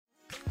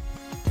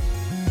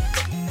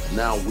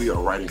Now we are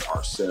writing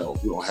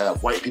ourselves. We don't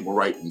have white people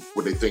writing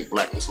what they think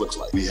blackness looks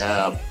like. We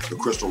have the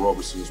Crystal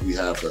Robersons, we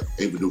have the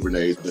Ava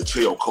DuVernay, the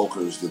Cheo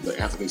Cokers, the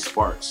Anthony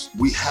Sparks.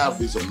 We have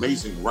these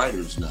amazing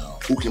writers now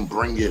who can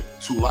bring it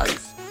to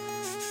life.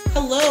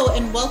 Hello,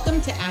 and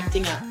welcome to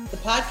Acting Up, the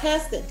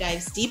podcast that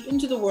dives deep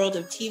into the world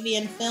of TV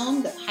and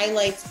film that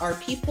highlights our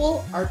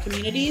people, our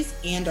communities,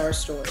 and our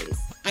stories.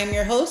 I'm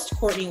your host,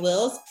 Courtney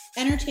Wills,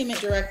 entertainment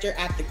director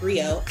at The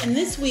Grio, and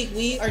this week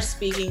we are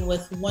speaking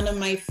with one of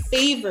my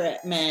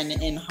favorite men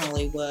in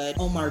Hollywood,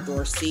 Omar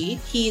Dorsey.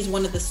 He's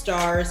one of the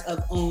stars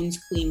of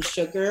OWN's Queen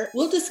Sugar.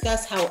 We'll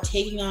discuss how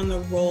taking on the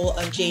role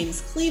of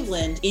James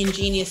Cleveland in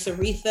Genius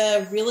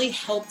Aretha really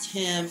helped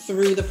him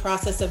through the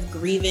process of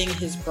grieving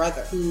his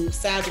brother, who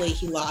sadly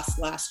he lost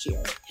last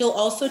year. He'll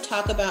also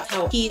talk about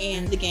how he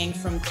and the gang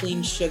from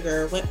Queen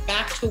Sugar went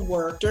back to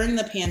work during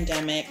the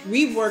pandemic,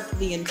 reworked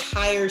the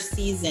entire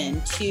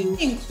season to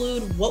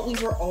include what we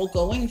were all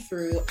going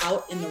through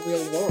out in the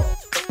real world.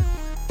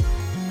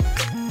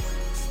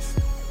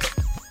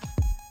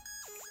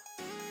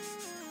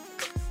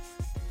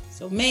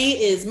 So May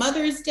is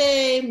Mother's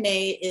Day.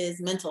 May is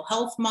Mental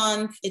Health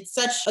Month. It's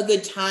such a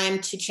good time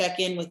to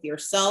check in with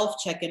yourself,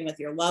 check in with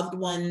your loved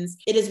ones.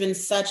 It has been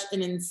such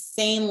an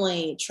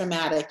insanely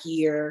traumatic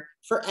year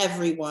for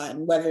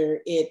everyone,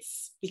 whether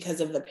it's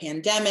because of the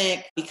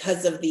pandemic,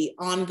 because of the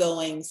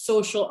ongoing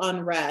social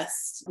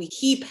unrest. We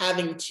keep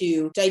having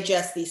to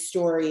digest these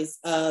stories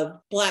of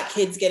Black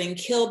kids getting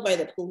killed by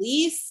the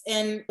police,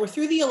 and we're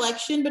through the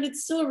election, but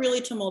it's still a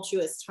really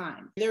tumultuous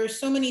time. There are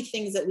so many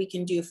things that we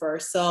can do for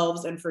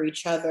ourselves and for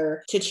each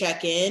other to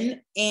check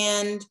in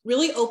and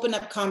really open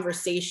up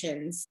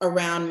conversations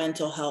around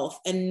mental health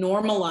and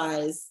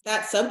normalize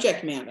that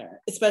subject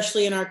matter,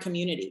 especially in our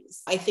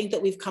communities. I think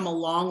that we've come a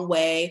long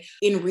way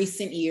in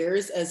recent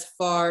years as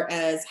far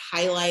as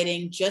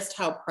highlighting just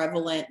how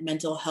prevalent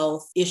mental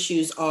health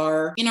issues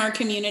are in our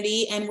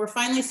community. And we're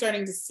finally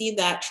starting to see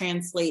that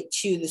translate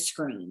to the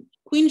screen.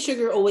 Queen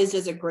Sugar always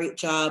does a great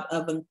job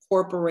of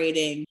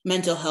incorporating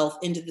mental health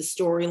into the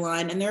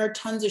storyline. And there are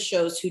tons of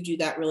shows who do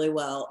that really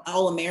well.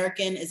 All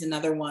American is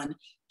another one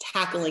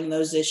tackling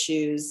those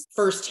issues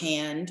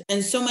firsthand,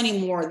 and so many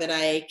more that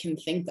I can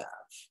think of.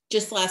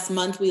 Just last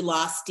month, we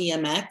lost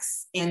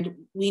DMX, and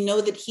we know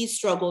that he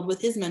struggled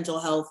with his mental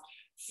health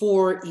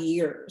for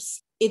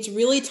years. It's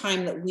really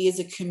time that we as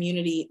a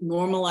community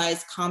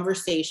normalize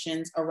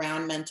conversations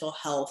around mental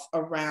health,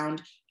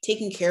 around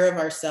taking care of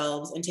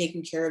ourselves and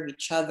taking care of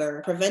each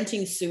other,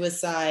 preventing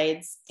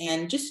suicides,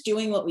 and just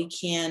doing what we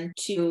can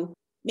to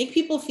make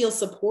people feel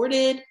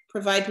supported,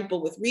 provide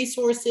people with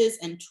resources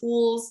and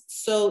tools.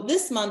 So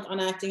this month on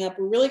Acting Up,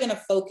 we're really going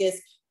to focus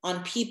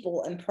on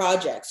people and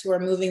projects who are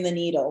moving the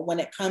needle when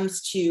it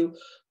comes to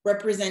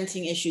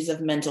representing issues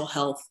of mental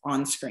health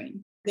on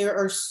screen. There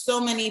are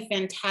so many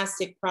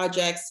fantastic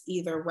projects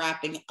either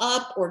wrapping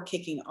up or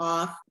kicking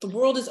off. The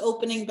world is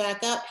opening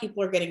back up.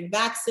 People are getting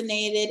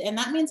vaccinated, and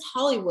that means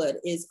Hollywood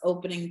is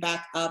opening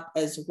back up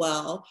as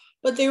well.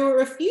 But there were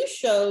a few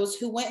shows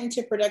who went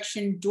into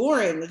production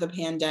during the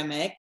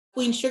pandemic.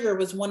 Queen Sugar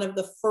was one of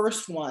the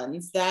first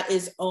ones. That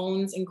is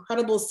OWN's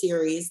incredible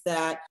series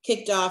that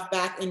kicked off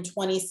back in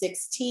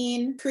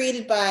 2016,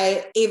 created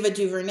by Ava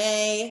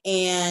DuVernay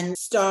and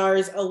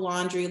stars a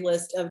laundry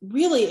list of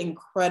really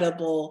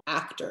incredible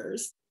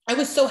actors. I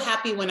was so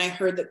happy when I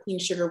heard that Queen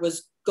Sugar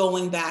was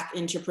going back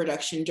into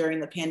production during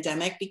the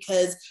pandemic,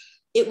 because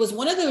it was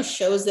one of those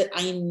shows that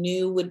I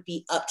knew would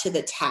be up to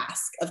the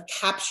task of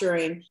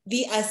capturing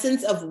the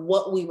essence of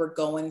what we were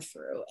going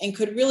through and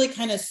could really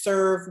kind of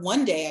serve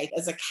one day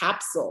as a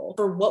capsule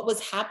for what was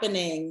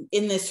happening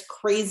in this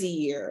crazy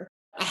year.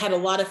 I had a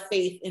lot of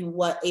faith in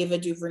what Ava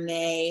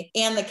DuVernay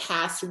and the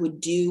cast would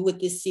do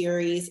with this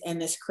series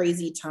and this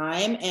crazy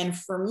time. And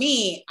for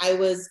me, I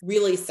was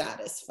really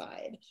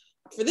satisfied.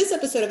 For this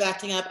episode of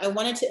Acting Up, I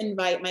wanted to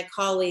invite my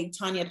colleague,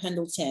 Tanya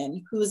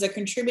Pendleton, who is a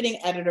contributing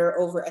editor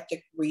over at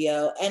The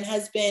Grio and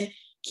has been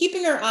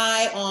keeping her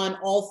eye on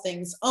all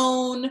things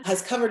OWN,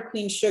 has covered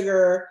Queen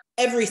Sugar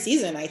every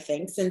season, I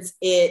think, since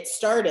it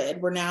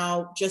started. We're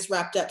now just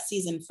wrapped up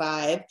season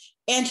 5.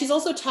 And she's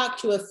also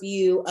talked to a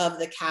few of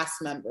the cast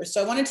members.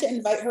 So I wanted to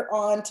invite her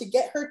on to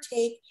get her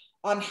take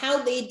on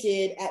how they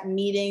did at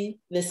meeting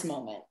this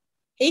moment.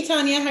 Hey,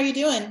 Tanya, how are you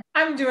doing?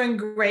 I'm doing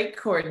great,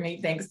 Courtney.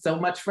 Thanks so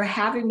much for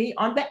having me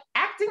on the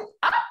Acting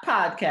Up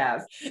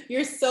podcast.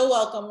 You're so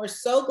welcome. We're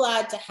so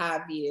glad to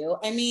have you.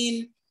 I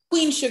mean,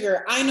 Queen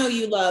Sugar, I know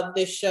you love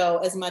this show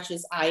as much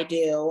as I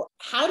do.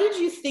 How did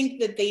you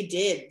think that they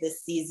did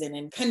this season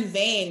in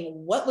conveying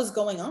what was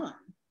going on?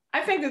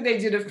 I think that they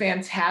did a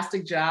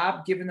fantastic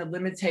job given the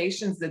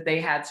limitations that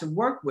they had to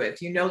work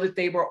with. You know that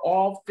they were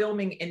all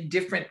filming in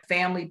different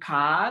family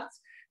pods.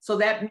 So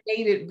that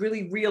made it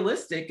really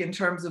realistic in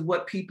terms of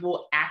what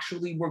people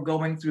actually were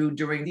going through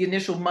during the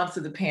initial months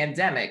of the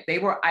pandemic. They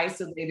were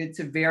isolated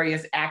to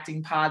various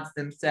acting pods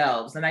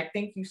themselves. And I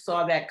think you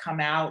saw that come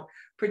out,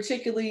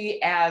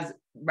 particularly as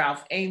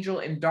Ralph Angel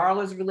and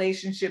Darla's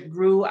relationship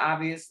grew.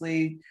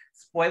 Obviously,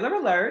 spoiler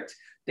alert,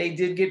 They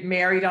did get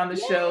married on the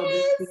show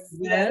this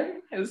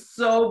season. It was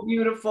so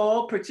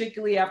beautiful,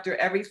 particularly after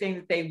everything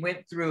that they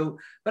went through.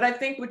 But I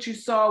think what you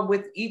saw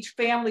with each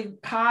family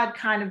pod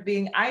kind of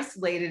being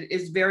isolated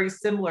is very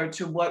similar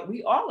to what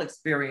we all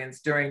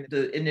experienced during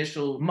the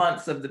initial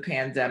months of the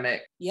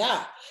pandemic.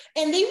 Yeah.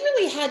 And they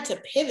really had to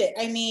pivot.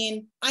 I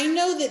mean, I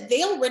know that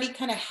they already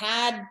kind of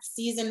had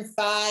season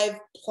 5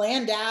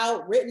 planned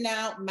out, written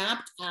out,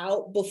 mapped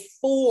out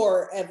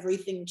before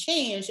everything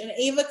changed. And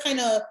Ava kind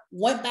of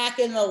went back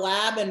in the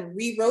lab and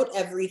rewrote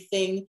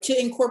everything to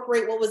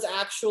incorporate what was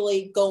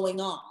actually going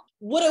on.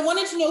 What I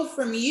wanted to know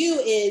from you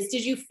is,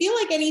 did you feel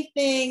like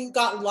anything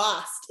got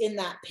lost in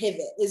that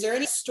pivot? Is there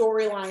any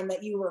storyline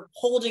that you were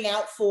holding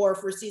out for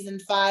season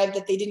 5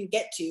 that they didn't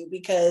get to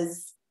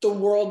because the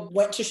world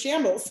went to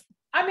shambles?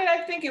 I mean, I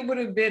think it would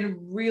have been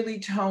really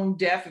tone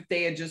deaf if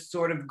they had just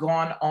sort of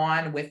gone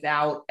on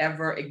without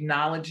ever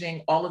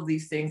acknowledging all of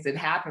these things that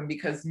happened,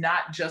 because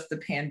not just the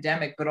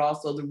pandemic, but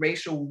also the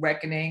racial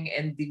reckoning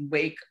in the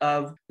wake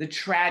of the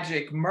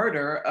tragic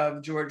murder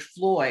of George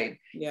Floyd.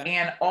 Yeah.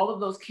 And all of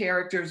those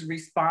characters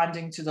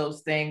responding to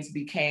those things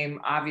became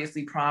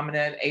obviously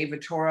prominent. Ava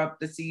tore up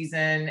the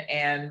season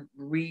and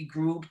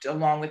regrouped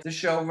along with the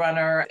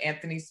showrunner,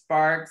 Anthony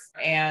Sparks.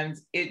 And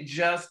it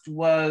just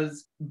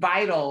was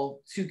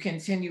vital to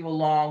continue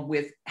along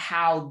with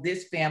how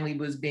this family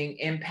was being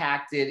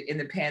impacted in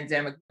the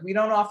pandemic. We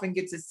don't often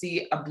get to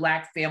see a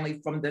Black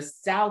family from the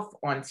South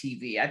on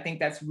TV. I think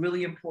that's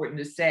really important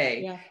to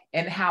say. Yeah.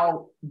 And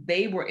how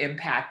they were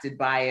impacted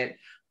by it.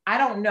 I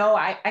don't know.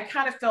 I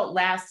kind of felt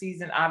last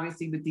season,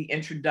 obviously, with the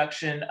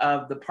introduction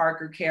of the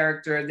Parker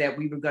character, that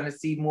we were going to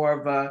see more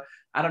of a,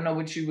 I don't know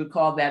what you would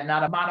call that,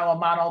 not a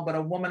mano, but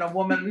a woman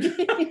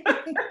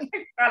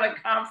kind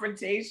of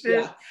confrontation.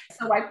 Yeah.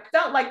 So I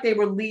felt like they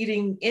were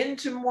leading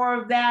into more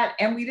of that.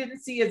 And we didn't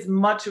see as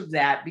much of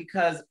that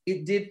because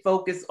it did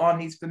focus on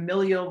these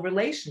familial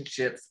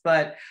relationships.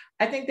 But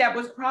I think that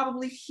was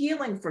probably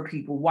healing for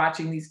people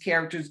watching these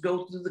characters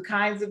go through the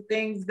kinds of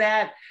things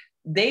that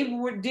they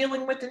were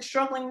dealing with and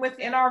struggling with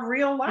in our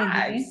real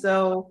lives. Mm-hmm.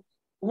 So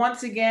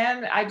once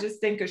again, I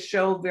just think a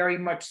show very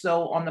much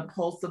so on the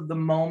pulse of the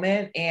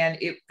moment, and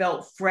it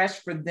felt fresh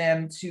for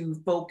them to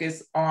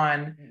focus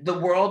on the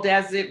world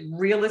as it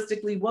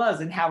realistically was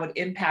and how it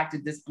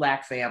impacted this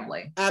Black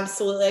family.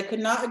 Absolutely. I could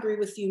not agree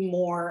with you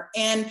more.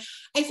 And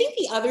I think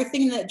the other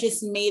thing that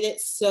just made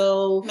it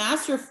so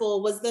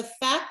masterful was the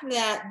fact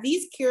that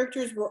these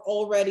characters were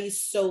already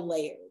so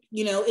layered.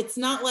 You know, it's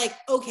not like,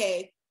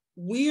 okay,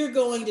 we're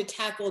going to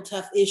tackle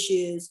tough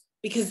issues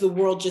because the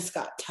world just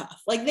got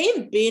tough. Like,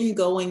 they've been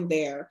going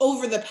there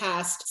over the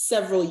past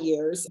several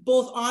years,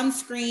 both on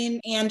screen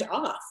and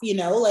off, you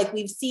know, like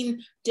we've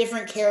seen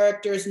different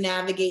characters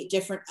navigate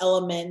different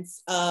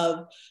elements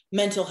of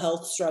mental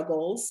health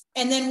struggles.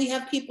 And then we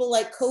have people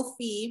like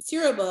Kofi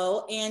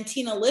Siriboe and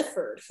Tina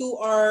Lifford, who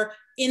are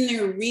in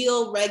their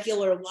real,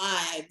 regular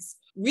lives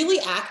really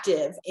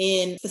active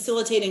in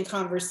facilitating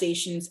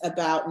conversations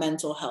about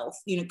mental health.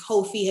 You know,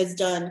 Kofi has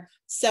done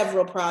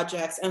several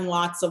projects and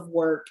lots of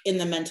work in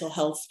the mental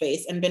health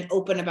space and been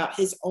open about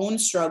his own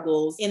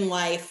struggles in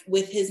life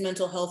with his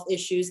mental health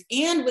issues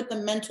and with the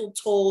mental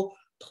toll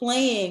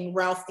playing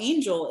Ralph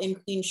Angel in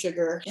Queen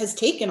Sugar has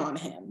taken on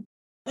him.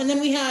 And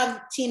then we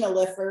have Tina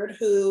Lifford,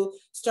 who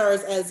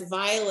stars as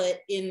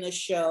Violet in the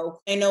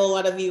show. I know a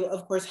lot of you,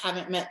 of course,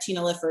 haven't met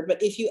Tina Lifford,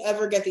 but if you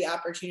ever get the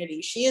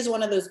opportunity, she is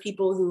one of those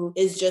people who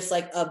is just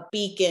like a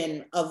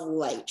beacon of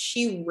light.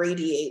 She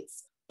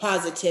radiates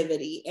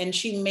positivity and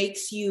she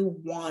makes you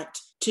want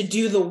to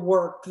do the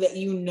work that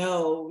you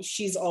know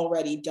she's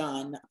already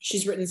done.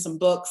 She's written some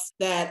books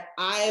that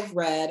I've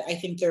read. I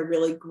think they're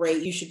really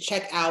great. You should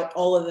check out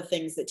all of the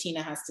things that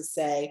Tina has to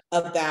say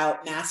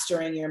about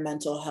mastering your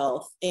mental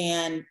health.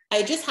 And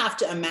I just have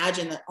to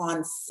imagine that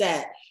on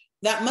set,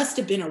 that must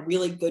have been a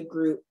really good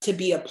group to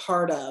be a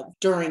part of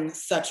during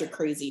such a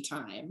crazy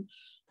time.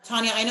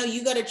 Tanya, I know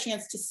you got a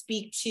chance to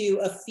speak to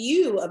a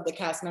few of the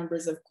cast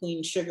members of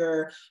Queen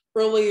Sugar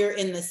earlier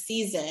in the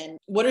season.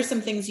 What are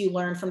some things you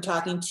learned from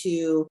talking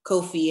to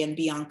Kofi and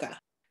Bianca?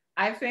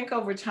 I think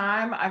over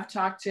time, I've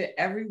talked to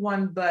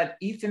everyone but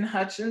Ethan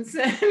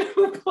Hutchinson,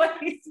 who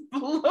plays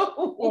Blue.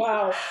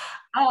 Wow.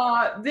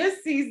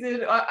 This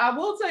season, I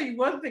will tell you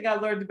one thing I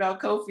learned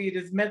about Kofi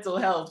and his mental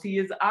health. He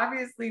is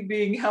obviously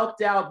being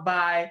helped out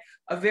by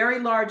a very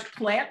large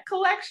plant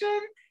collection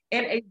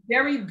and a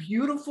very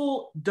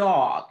beautiful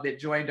dog that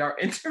joined our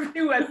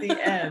interview at the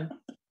end.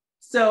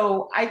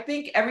 So I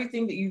think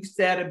everything that you've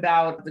said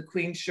about the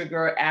Queen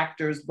Sugar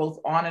actors, both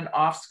on and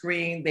off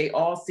screen, they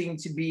all seem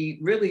to be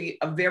really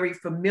a very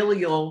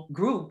familial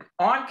group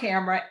on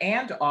camera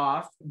and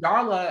off.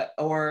 Darla,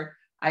 or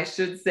I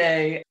should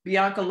say,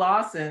 Bianca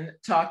Lawson,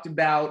 talked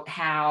about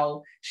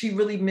how she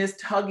really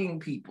missed hugging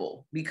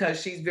people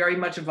because she's very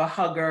much of a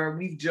hugger.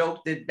 We've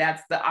joked that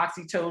that's the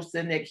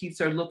oxytocin that keeps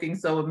her looking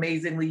so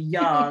amazingly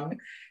young.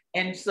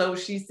 And so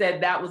she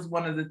said that was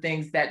one of the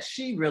things that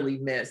she really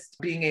missed,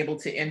 being able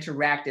to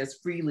interact as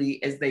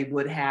freely as they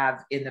would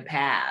have in the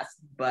past.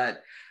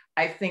 But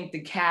I think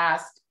the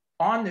cast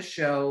on the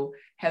show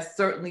has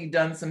certainly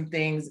done some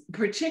things,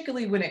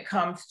 particularly when it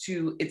comes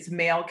to its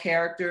male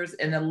characters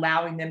and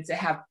allowing them to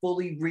have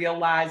fully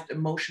realized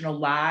emotional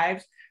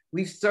lives.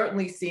 We've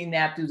certainly seen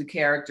that through the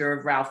character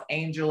of Ralph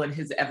Angel and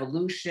his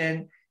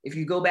evolution. If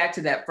you go back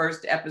to that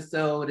first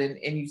episode and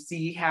you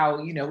see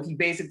how, you know, he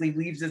basically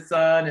leaves his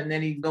son and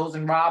then he goes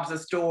and robs a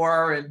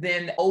store. And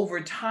then over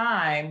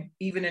time,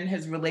 even in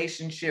his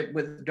relationship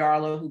with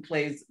Darla, who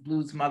plays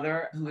Blue's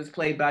mother, who is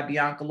played by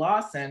Bianca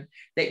Lawson,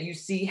 that you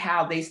see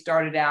how they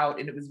started out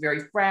and it was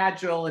very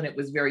fragile and it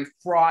was very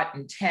fraught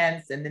and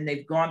tense. And then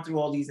they've gone through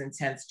all these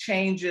intense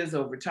changes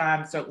over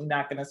time. Certainly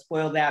not going to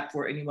spoil that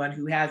for anyone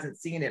who hasn't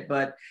seen it,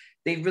 but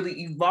they've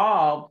really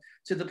evolved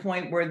to the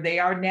point where they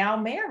are now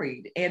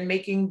married and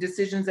making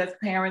decisions as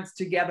parents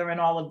together and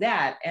all of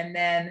that. And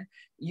then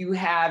you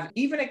have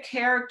even a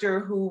character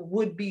who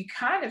would be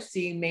kind of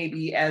seen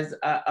maybe as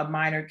a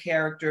minor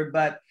character,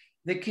 but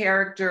the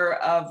character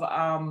of,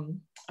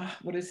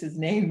 what is his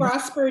name?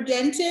 Prosper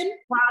Denton.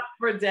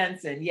 Prosper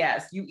Denton,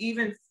 yes. You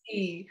even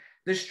see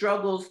the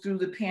struggles through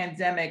the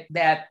pandemic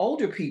that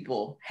older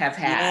people have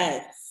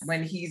had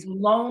when he's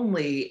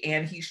lonely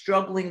and he's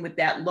struggling with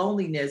that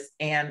loneliness,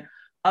 and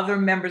other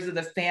members of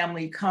the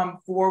family come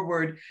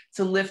forward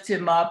to lift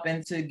him up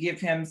and to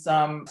give him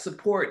some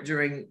support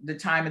during the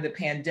time of the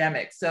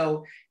pandemic.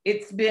 So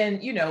it's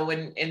been, you know,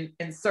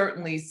 and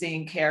certainly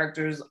seeing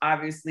characters,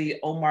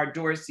 obviously Omar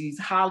Dorsey's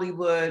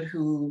Hollywood,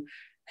 who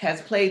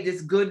has played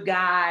this good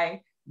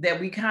guy that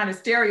we kind of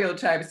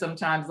stereotype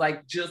sometimes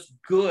like just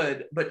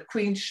good, but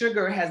Queen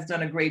Sugar has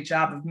done a great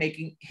job of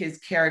making his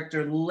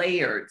character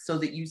layered so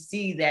that you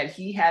see that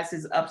he has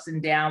his ups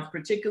and downs,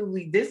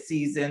 particularly this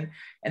season,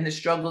 and the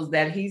struggles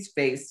that he's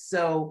faced.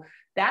 So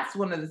that's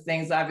one of the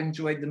things I've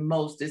enjoyed the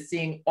most, is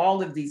seeing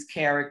all of these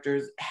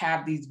characters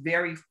have these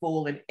very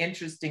full and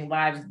interesting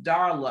lives.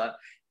 Darla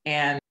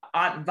and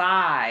Aunt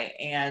Vi,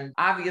 and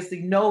obviously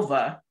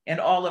Nova and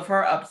all of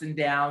her ups and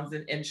downs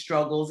and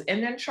struggles.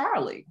 And then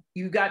Charlie,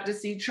 you got to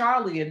see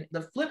Charlie and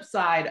the flip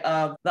side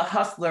of the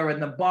hustler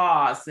and the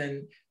boss,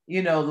 and,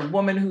 you know, the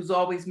woman who's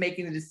always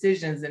making the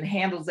decisions and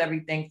handles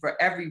everything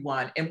for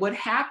everyone. And what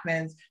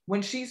happens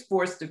when she's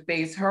forced to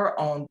face her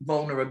own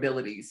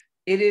vulnerabilities.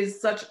 It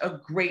is such a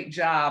great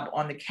job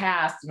on the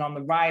cast and on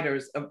the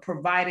writers of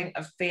providing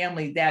a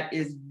family that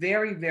is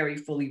very, very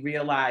fully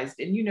realized.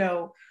 And, you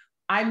know,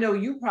 I know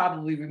you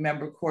probably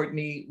remember,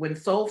 Courtney, when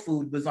Soul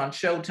Food was on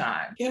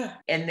Showtime. Yeah.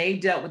 And they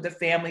dealt with the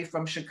family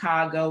from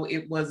Chicago.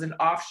 It was an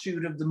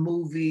offshoot of the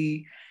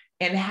movie,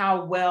 and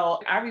how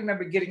well, I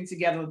remember getting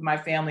together with my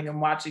family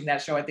and watching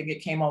that show. I think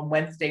it came on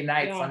Wednesday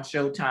nights on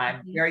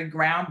Showtime, very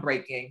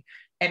groundbreaking.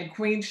 And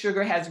Queen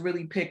Sugar has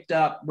really picked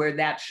up where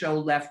that show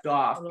left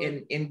off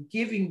in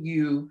giving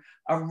you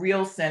a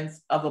real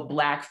sense of a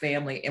Black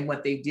family and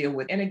what they deal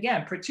with. And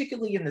again,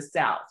 particularly in the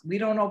South, we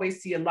don't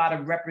always see a lot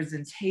of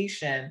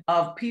representation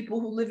of people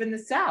who live in the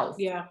South.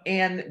 Yeah.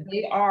 And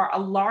they are a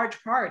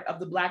large part of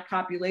the Black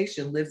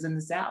population lives in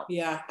the South.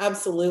 Yeah,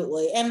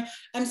 absolutely. And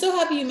I'm so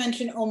happy you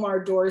mentioned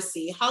Omar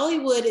Dorsey.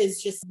 Hollywood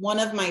is just one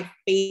of my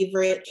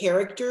favorite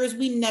characters.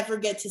 We never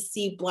get to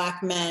see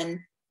Black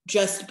men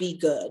just be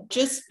good,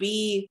 just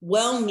be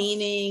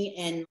well-meaning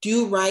and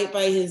do right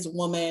by his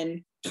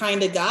woman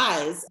kind of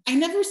guys. I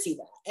never see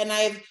that. And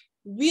I've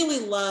really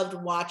loved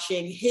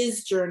watching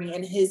his journey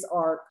and his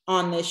arc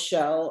on this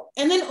show.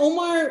 And then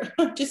Omar,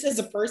 just as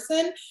a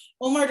person,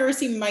 Omar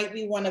Dorsey might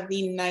be one of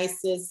the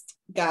nicest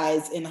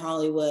guys in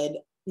Hollywood.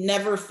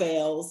 Never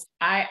fails.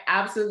 I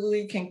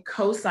absolutely can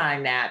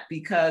co-sign that,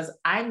 because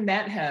I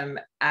met him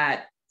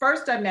at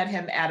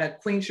a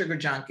Queen Sugar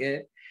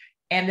junket.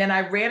 And then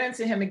I ran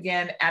into him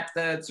again at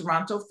the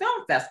Toronto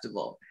Film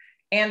Festival.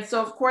 And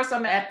so, of course,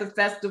 I'm at the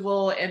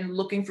festival and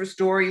looking for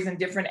stories and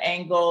different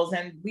angles.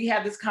 And we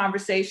had this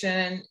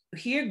conversation.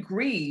 He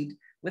agreed,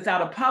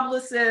 without a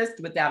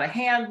publicist, without a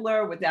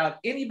handler, without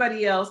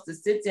anybody else, to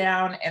sit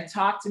down and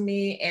talk to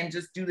me and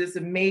just do this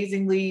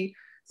amazingly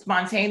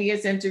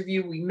spontaneous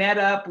interview. We met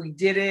up, we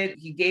did it.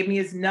 He gave me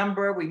his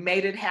number, we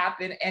made it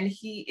happen. And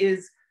he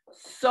is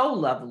so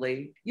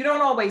lovely. You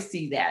don't always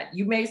see that.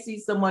 You may see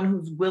someone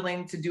who's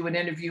willing to do an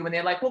interview and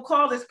they're like, well,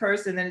 call this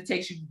person. And it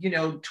takes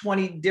you,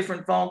 20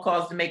 different phone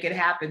calls to make it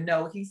happen.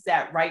 No, he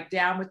sat right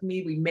down with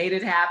me. We made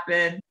it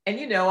happen.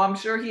 And, I'm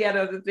sure he had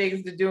other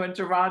things to do in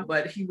Toronto,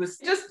 but he was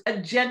just a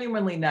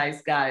genuinely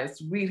nice guy, a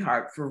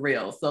sweetheart for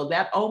real. So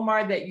that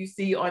Omar that you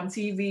see on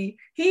TV,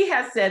 he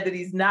has said that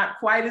he's not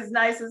quite as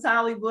nice as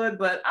Hollywood,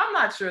 but I'm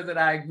not sure that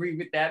I agree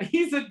with that.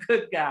 He's a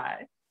good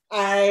guy.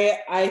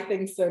 I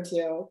think so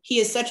too. He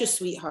is such a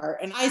sweetheart.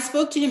 And I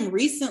spoke to him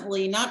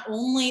recently, not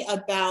only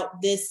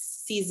about this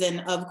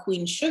season of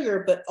Queen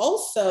Sugar, but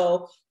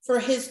also for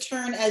his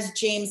turn as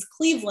James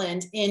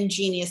Cleveland in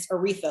Genius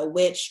Aretha,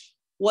 which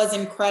was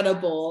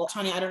incredible.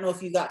 Tanya, I don't know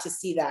if you got to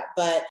see that,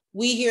 but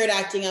we here at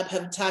Acting Up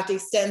have talked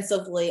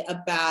extensively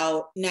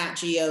about Nat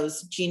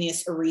Geo's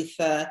Genius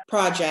Aretha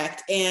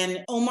project,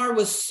 and Omar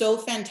was so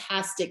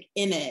fantastic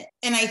in it.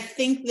 And I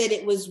think that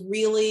it was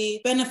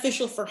really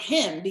beneficial for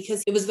him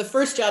because it was the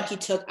first job he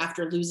took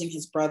after losing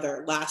his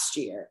brother last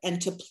year. And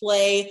to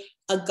play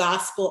a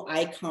gospel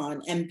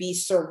icon and be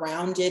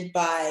surrounded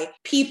by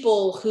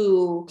people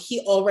who he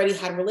already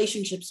had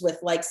relationships with,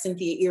 like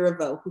Cynthia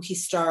Erivo, who he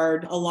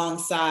starred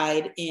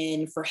alongside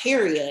in For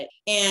Harriet,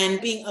 and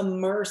being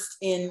immersed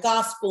in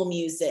gospel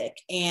music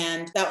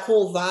and that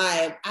whole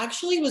vibe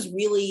actually was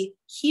really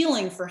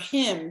healing for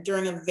him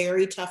during a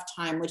very tough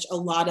time, which a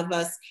lot of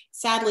us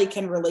sadly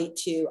can relate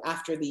to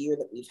after the year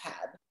that we've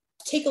had.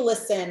 Take a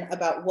listen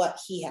about what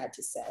he had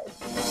to say.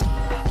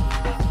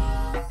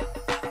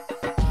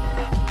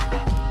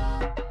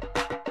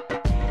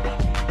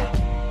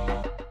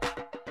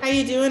 How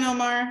you doing,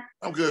 Omar?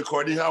 I'm good,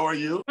 Courtney. How are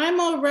you? I'm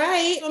all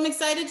right. I'm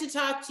excited to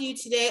talk to you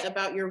today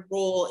about your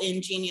role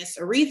in Genius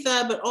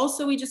Aretha, but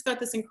also we just got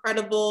this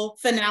incredible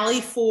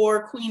finale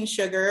for Queen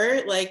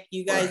Sugar. Like,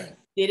 you guys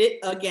did it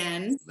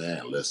again.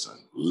 Man,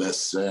 listen.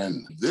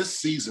 This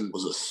season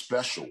was a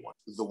special one.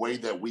 The way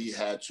that we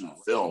had to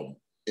film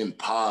in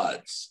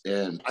pods.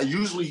 And I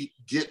usually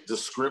get the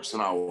scripts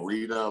and I'll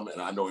read them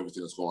and I know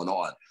everything that's going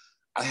on.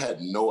 I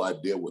had no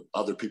idea what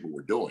other people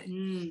were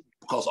doing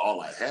because all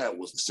I had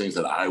was the scenes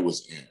that I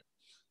was in.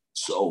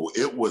 So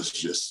it was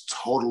just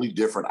totally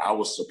different. I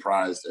was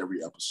surprised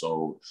every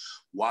episode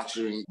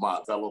watching my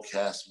fellow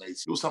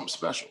castmates. It was something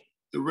special.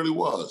 It really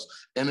was.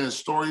 And in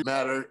Story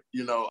Matter,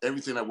 you know,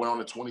 everything that went on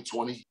in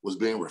 2020 was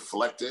being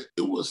reflected.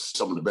 It was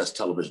some of the best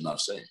television I've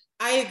seen.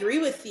 I agree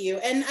with you.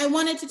 And I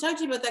wanted to talk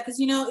to you about that because,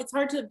 you know, it's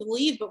hard to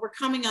believe, but we're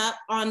coming up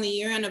on the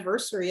year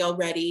anniversary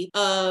already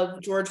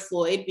of George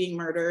Floyd being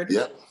murdered,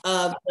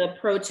 of the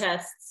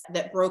protests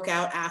that broke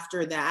out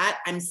after that.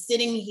 I'm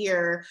sitting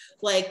here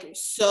like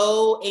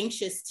so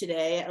anxious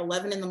today at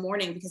 11 in the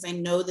morning because I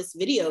know this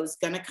video is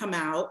going to come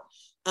out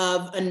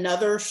of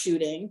another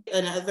shooting,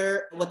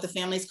 another, what the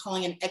family's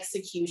calling an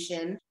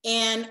execution.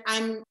 And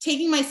I'm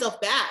taking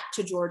myself back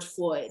to George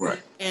Floyd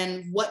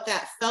and what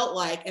that felt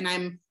like. And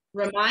I'm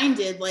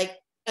reminded, like,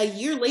 a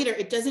year later,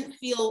 it doesn't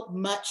feel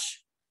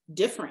much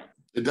different.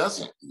 It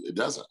doesn't.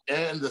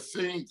 And the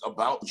thing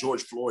about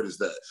George Floyd is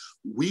that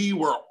we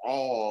were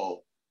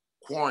all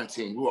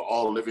quarantined. We were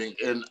all living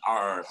in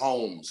our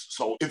homes.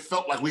 So it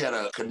felt like we had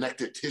a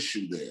connected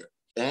tissue there.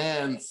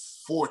 And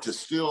for it to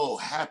still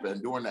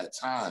happen during that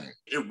time,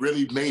 it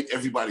really made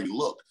everybody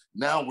look.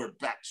 Now we're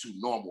back to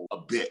normal a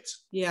bit.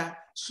 Yeah.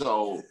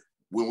 So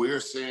when we're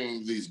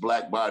seeing these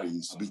Black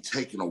bodies be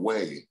taken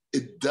away,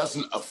 it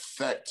doesn't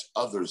affect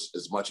others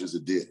as much as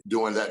it did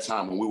during that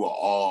time when we were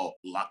all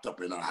locked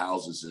up in our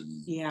houses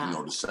and you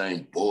know, the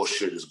same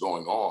bullshit is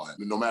going on. I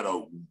mean, no matter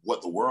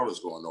what the world is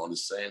going on, the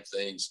same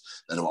things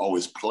that have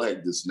always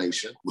plagued this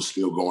nation was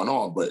still going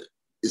on, but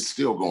it's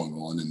still going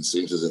on. And it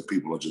seems as if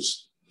people are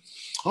just,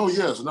 oh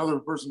yes, another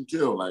person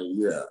killed. Like,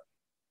 yeah,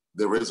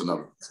 there is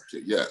another person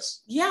killed.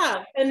 Yes.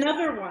 Yeah,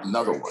 another one.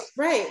 Another one.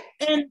 Right.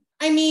 And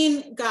I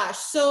mean, gosh,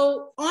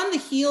 so on the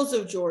heels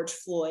of George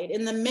Floyd,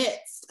 in the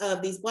midst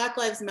of these Black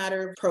Lives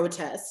Matter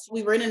protests,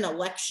 we were in an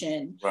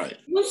election. Right. It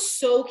was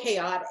so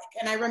chaotic.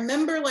 And I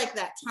remember like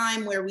that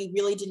time where we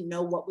really didn't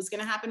know what was going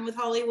to happen with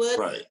Hollywood.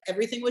 Right.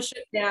 Everything was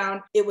shut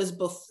down. It was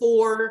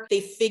before they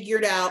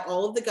figured out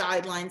all of the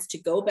guidelines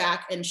to go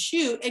back and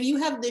shoot. And you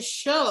have this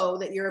show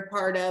that you're a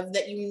part of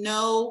that you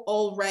know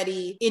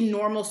already in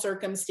normal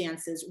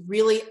circumstances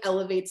really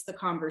elevates the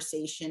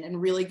conversation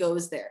and really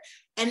goes there.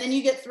 And then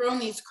you get thrown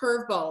these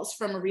curveballs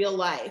from real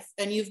life,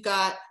 and you've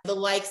got the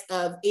likes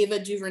of Ava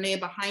DuVernay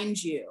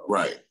behind you.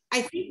 Right.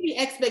 I think the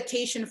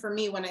expectation for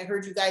me when I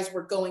heard you guys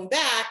were going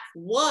back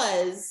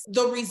was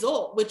the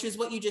result, which is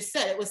what you just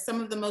said. It was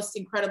some of the most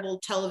incredible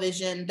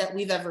television that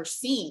we've ever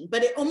seen,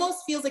 but it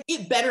almost feels like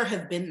it better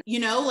have been, you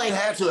know, like. It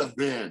had to have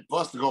been.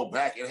 For us to go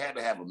back, it had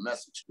to have a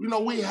message. You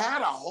know, we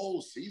had a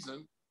whole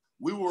season.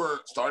 We were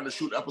starting to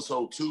shoot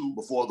episode 2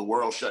 before the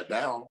world shut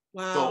down.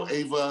 Wow. So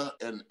Ava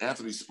and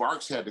Anthony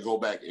Sparks had to go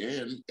back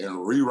in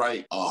and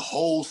rewrite a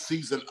whole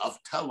season of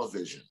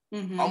television,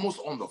 almost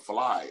on the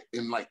fly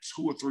in like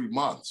 2 or 3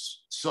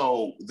 months.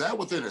 So that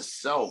within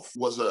itself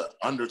was an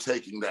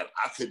undertaking that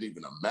I couldn't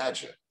even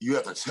imagine. You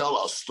have to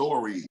tell a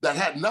story that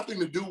had nothing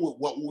to do with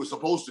what we were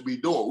supposed to be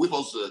doing. We're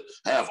supposed to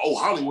have, oh,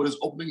 Hollywood is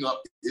opening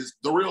up, is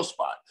the real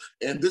spot.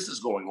 And this is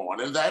going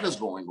on, and that is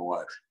going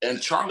on. And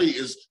Charlie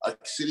is a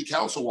city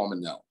councilwoman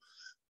now.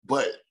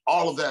 But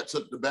all of that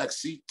took the back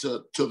seat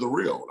to the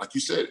real. Like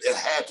you said, it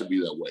had to be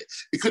that way.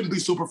 It couldn't be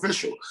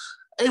superficial.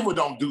 Ava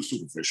don't do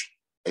superficial.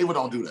 Ava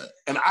don't do that.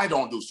 And I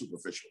don't do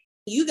superficial.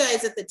 You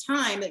guys at the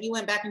time that you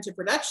went back into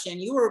production,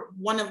 you were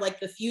one of like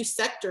the few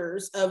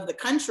sectors of the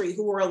country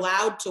who were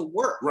allowed to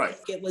work. Right.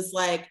 It was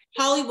like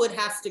Hollywood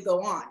has to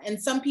go on.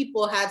 And some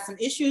people had some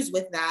issues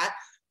with that.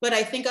 But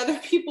I think other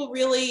people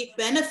really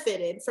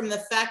benefited from the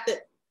fact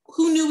that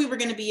who knew we were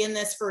going to be in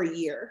this for a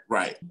year?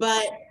 Right.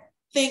 But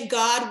thank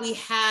God we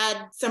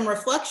had some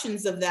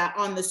reflections of that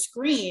on the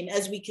screen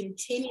as we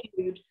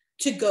continued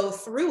to go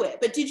through it.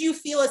 But did you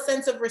feel a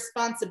sense of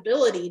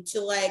responsibility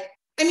to like,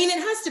 I mean, it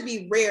has to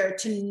be rare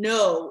to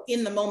know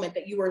in the moment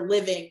that you were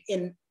living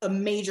in a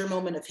major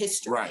moment of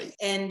history. Right.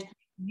 And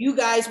you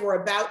guys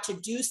were about to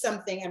do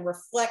something and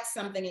reflect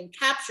something and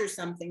capture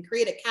something,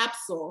 create a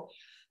capsule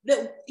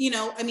that, you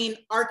know, I mean,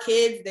 our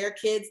kids, their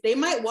kids, they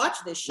might watch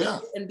this shit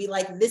and be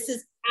like, this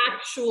is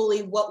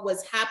actually what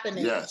was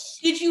happening. Yes.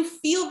 Did you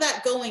feel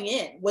that going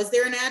in? Was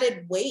there an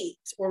added weight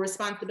or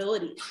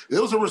responsibility? It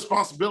was a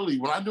responsibility.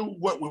 When I knew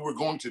what we were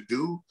going to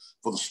do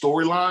for the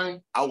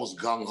storyline, I was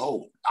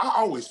gung-ho. I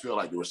always feel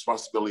like the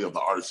responsibility of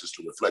the artist is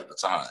to reflect the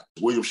time.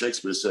 William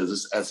Shakespeare says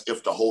it's as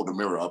if to hold a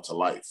mirror up to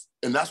life.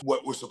 And that's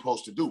what we're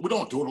supposed to do. We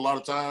don't do it a lot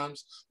of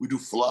times. We do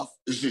fluff.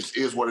 It just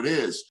is what it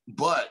is.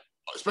 But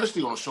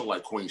especially on a show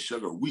like Queen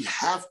Sugar, we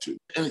have to.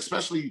 And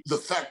especially the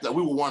fact that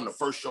we were one of the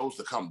first shows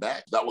to come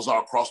back. That was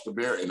our Cross the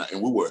Bear, and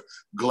we were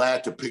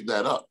glad to pick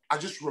that up. I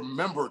just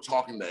remember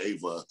talking to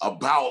Ava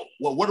about,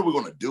 well, what are we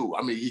going to do?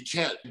 I mean, you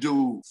can't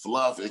do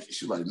fluff. And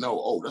she's like,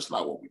 no, that's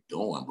not what we're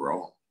doing,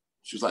 bro.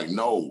 She's like,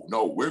 no,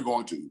 we're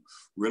going to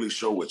really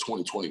show what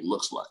 2020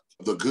 looks like.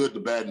 The good,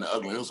 the bad, and the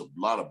ugly. There's a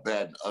lot of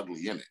bad and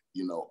ugly in it,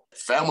 you know.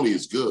 Family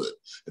is good,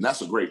 and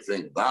that's a great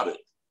thing about it.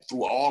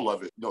 Through all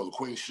of it, you know, the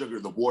Queen Sugar,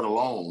 the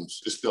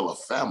Borderlones is still a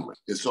family.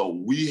 And so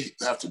we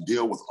have to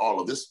deal with all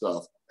of this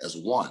stuff as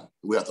one.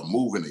 We have to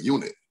move in a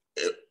unit,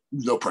 you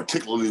know,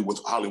 particularly with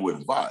Hollywood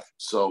and Vibe.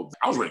 So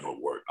I was ready to go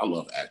to work. I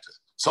love acting.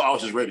 So I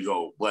was just ready to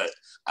go, but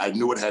I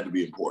knew it had to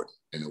be important,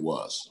 and it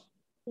was.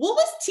 What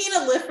was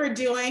Tina Lifford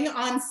doing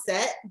on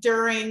set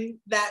during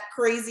that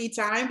crazy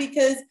time?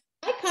 Because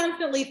I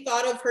constantly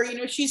thought of her, you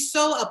know, she's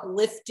so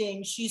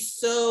uplifting. She's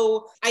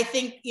so, I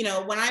think, you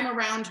know, when I'm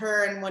around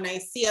her and when I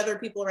see other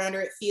people around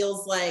her, it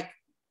feels like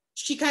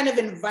she kind of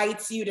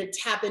invites you to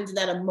tap into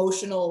that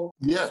emotional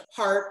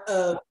part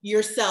of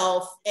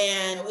yourself,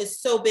 and is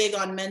so big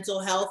on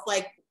mental health.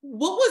 Like,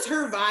 what was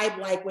her vibe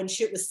like when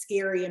shit was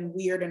scary and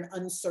weird and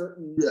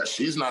uncertain? Yeah,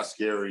 she's not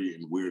scary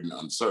and weird and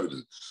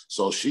uncertain.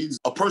 So she's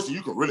a person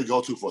you can really go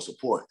to for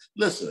support.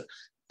 Listen,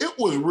 it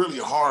was really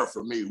hard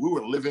for me. We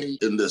were living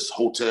in this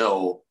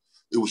hotel.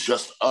 It was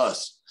just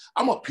us.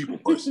 I'm a people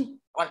person.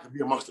 I like to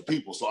be amongst the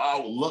people. So I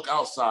would look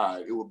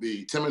outside. It would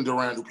be Tim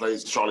Durant, who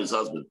plays Charlie's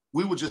husband.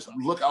 We would just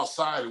look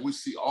outside and we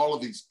see all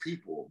of these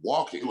people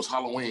walking. It was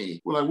Halloween.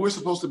 We're like, we're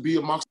supposed to be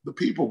amongst the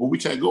people, but we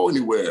can't go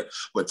anywhere.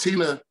 But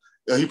Tina,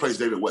 he plays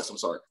David West, I'm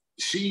sorry.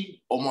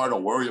 Omar,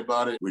 don't worry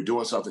about it. We're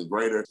doing something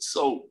greater.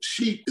 So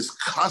she is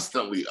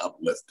constantly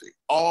uplifting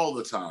all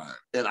the time.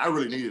 And I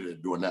really needed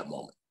it during that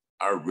moment.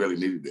 I really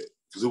needed it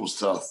because it was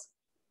tough.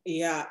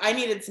 Yeah, I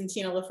needed some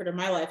Tina Lifford in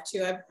my life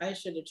too. I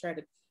should have tried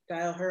to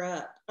dial her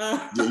up.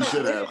 Yeah, you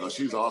should have, because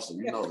she's awesome.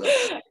 You know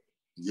that.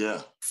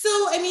 Yeah. So,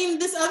 I mean,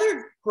 this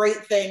other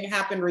great thing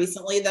happened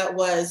recently that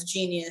was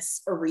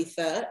Genius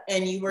Aretha,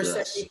 and you were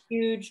such a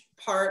huge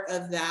part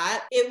of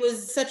that. It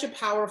was such a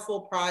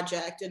powerful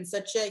project and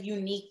such a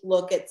unique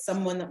look at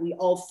someone that we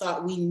all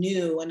thought we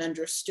knew and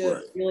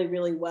understood really,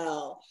 really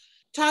well.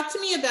 Talk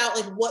to me about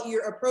like what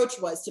your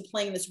approach was to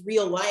playing this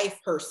real life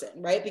person,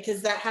 right?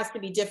 Because that has to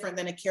be different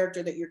than a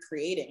character that you're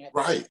creating.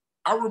 Right.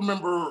 I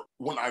remember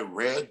when I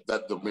read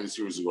that the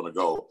miniseries was going to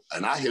go,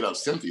 and I hit up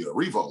Cynthia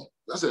Erivo.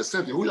 I said,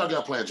 Cynthia, who y'all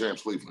got playing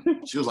James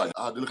Cleveland? She was like,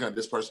 they're looking at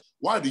this person.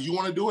 Why, do you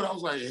want to do it? I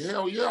was like,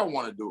 hell yeah, I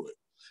want to do it.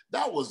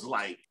 That was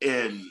like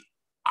in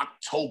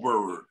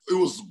October. It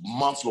was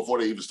months before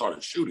they even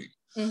started shooting.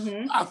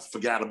 Mm-hmm. I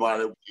forgot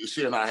about it.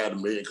 She and I had a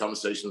million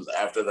conversations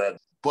after that.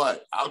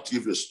 But I'll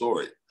give you a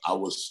story. I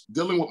was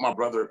dealing with my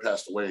brother who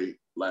passed away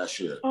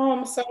last year. Oh,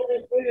 I'm sorry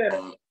to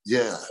hear.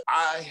 Yeah,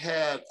 I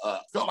had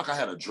felt like I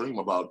had a dream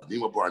about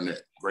Nima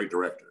Barnett, great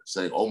director,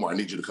 saying, Omar, I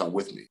need you to come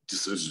with me.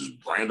 This is just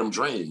a random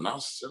dream. And I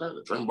said, I had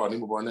a dream about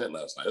Nima Barnett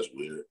last night. That's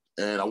weird.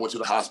 And I went to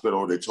the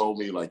hospital. They told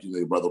me, like,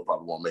 your brother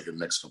probably won't make it the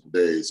next couple of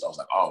days. I was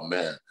like, oh,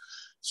 man.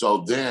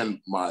 So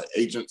then my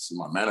agents and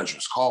my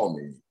managers called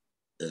me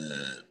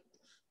and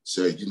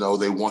said,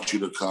 they want you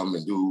to come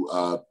and do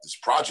this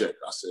project.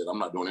 I said, I'm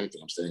not doing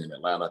anything. I'm staying in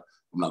Atlanta.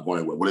 I'm not going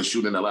anywhere. Well, they're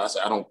shooting in Atlanta. I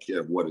said, I don't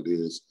care what it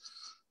is.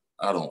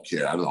 I don't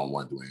care. I don't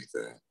want to do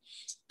anything.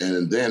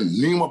 And then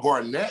Nima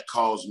Barnett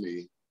calls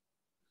me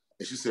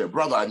and she said,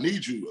 brother, I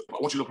need you. I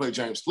want you to play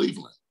James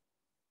Cleveland.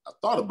 I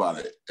thought about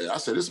it. And I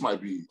said, this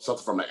might be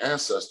something from the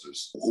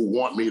ancestors who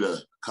want me to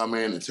come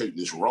in and take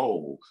this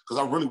role.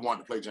 Because I really wanted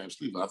to play James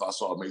Cleveland. I thought I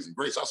saw Amazing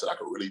Grace. I said, I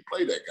could really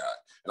play that guy.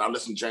 And I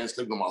listened to James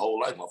Cleveland my whole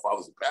life. My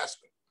father's a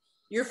pastor.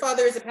 Your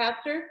father is a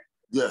pastor?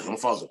 Yeah, my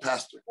father's a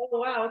pastor. Oh,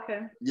 wow,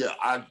 okay. Yeah,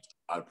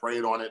 I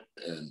prayed on it.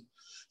 And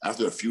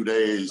after a few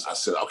days, I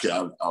said, okay,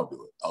 I'll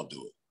do it. I'll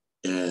do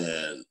it.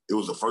 And it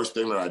was the first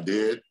thing that I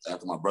did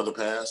after my brother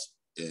passed.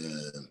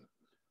 And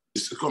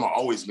it's going to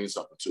always mean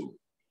something to me.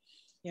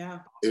 Yeah.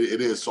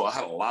 It is. So I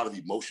had a lot of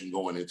emotion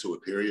going into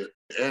it, period.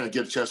 And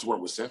get a chance to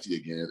work with Cynthia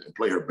again and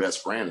play her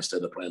best friend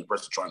instead of playing the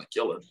person trying to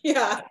kill her.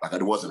 Yeah. Like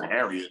it wasn't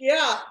Harriet.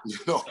 Yeah.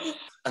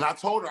 And I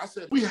told her, I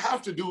said, we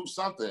have to do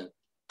something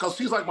because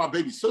she's like my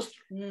baby sister.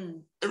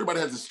 Mm. Everybody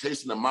has this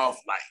taste in their mouth.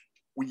 Like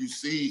when you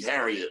see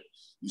Harriet,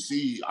 you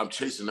see I'm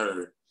chasing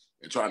her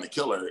and trying to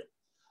kill her.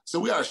 So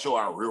we got to show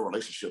our real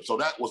relationship. So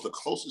that was the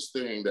closest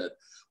thing that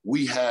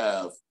we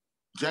have.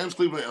 James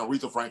Cleveland and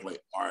Aretha Franklin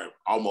are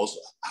almost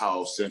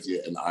how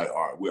Cynthia and I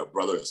are. We are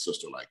brother and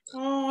sister like that.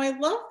 Oh, I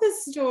love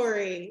this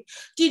story.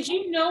 Did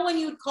you know when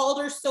you had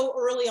called her so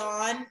early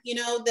on,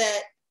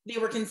 that they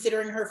were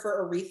considering her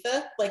for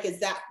Aretha? Like, is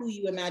that who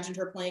you imagined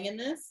her playing in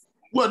this?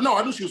 Well, no,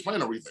 I knew she was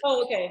playing Aretha.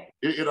 Oh, okay.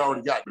 It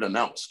already got been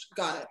announced.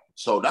 Got it.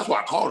 So that's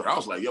why I called her. I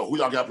was like, yo, who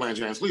y'all got playing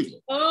James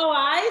Cleveland? Oh,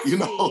 I see.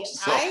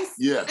 So, I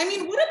see. Yeah. I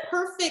mean, what a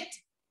perfect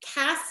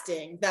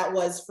casting that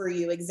was for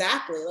you.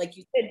 Exactly. Like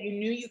you said, you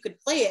knew you could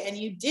play it, and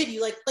you did.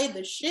 You played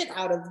the shit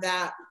out of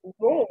that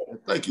role.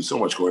 Thank you so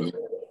much, Courtney.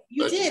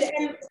 You did.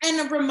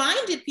 And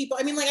reminded people.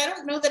 I mean, I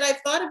don't know that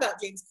I've thought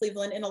about James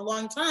Cleveland in a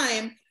long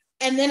time.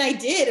 And then I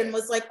did and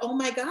was like, oh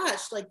my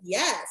gosh,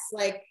 yes,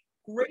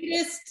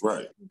 greatest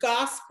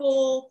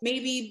gospel,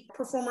 maybe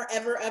performer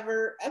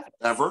ever.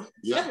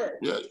 Yeah. Ever.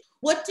 Yeah.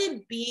 What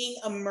did being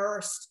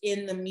immersed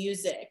in the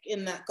music,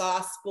 in that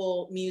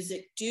gospel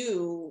music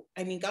do?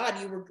 I mean,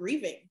 God, you were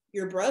grieving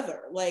your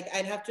brother.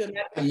 I'd have to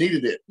imagine. I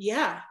needed it.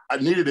 Yeah. I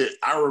needed it.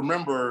 I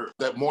remember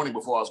that morning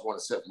before I was going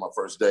to set for my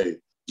first day,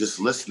 just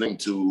listening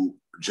to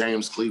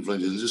James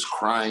Cleveland and just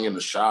crying in the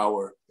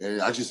shower.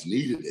 And I just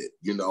needed it.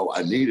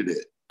 I needed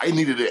it. I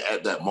needed it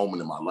at that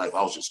moment in my life.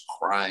 I was just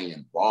crying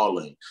and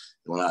bawling.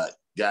 When I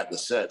got the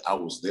set, I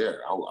was there.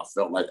 I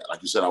felt like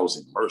you said, I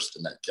was immersed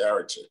in that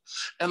character.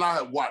 And I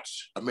had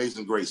watched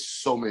Amazing Grace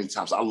so many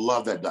times. I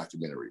love that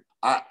documentary.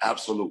 I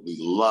absolutely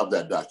love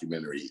that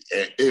documentary.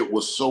 And it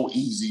was so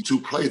easy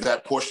to play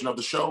that portion of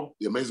the show,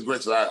 The Amazing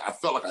Grace. I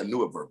felt like I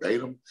knew it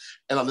verbatim.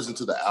 And I listened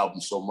to the album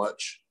so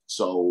much.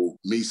 So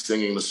me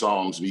singing the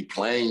songs, me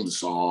playing the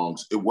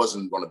songs, it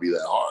wasn't going to be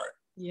that hard.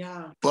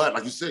 Yeah. But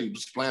like you said, you're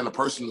just playing a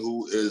person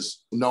who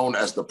is known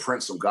as the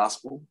Prince of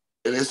Gospel.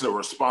 And it's a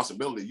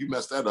responsibility. You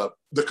mess that up,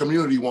 the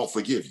community won't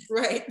forgive you.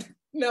 Right.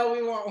 No,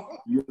 we won't.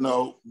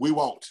 We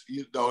won't.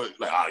 You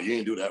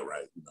ain't do that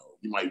right.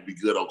 You might be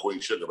good on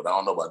Queen Sugar, but I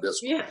don't know about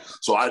this one. Yeah.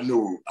 So I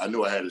knew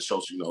I had to show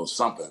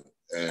something.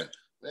 And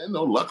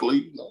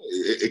luckily,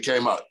 it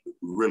came out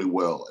really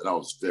well. And I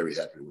was very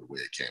happy with the way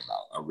it came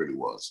out. I really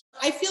was.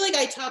 I feel like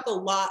I talk a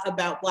lot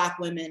about Black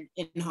women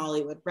in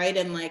Hollywood, right?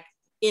 And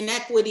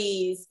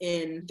inequities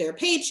in their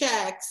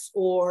paychecks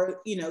or,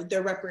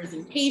 their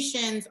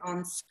representations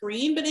on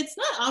screen. But it's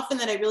not often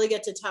that I really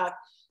get to talk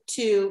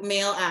to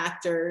male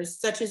actors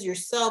such as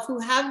yourself who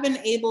have been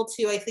able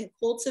to, I think,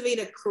 cultivate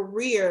a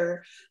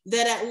career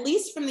that at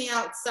least from the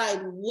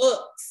outside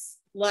looks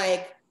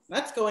like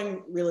that's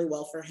going really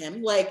well for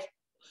him.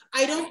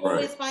 I don't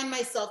always find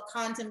myself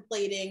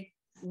contemplating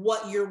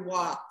what your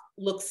walk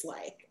looks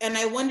like. And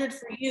I wondered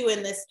for you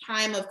in this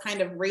time of kind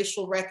of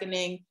racial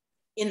reckoning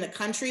in the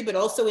country, but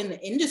also in the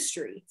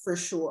industry for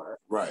sure.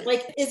 Right.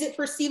 Is it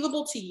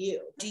perceivable to you?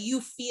 Do you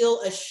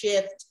feel a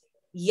shift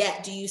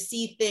yet? Do you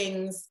see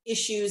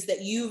issues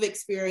that you've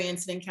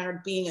experienced and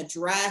encountered being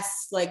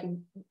addressed?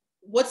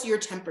 What's your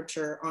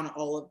temperature on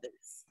all of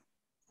this?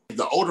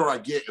 The older I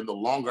get and the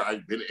longer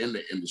I've been in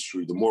the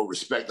industry, the more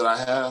respect that I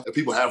have, and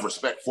people have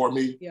respect for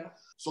me. Yeah.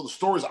 So the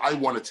stories I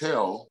want to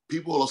tell,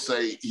 people will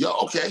say, yeah,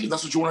 okay,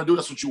 that's what you want to do.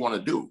 That's what you want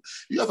to do.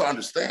 You have to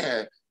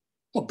understand,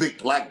 I'm a big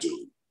Black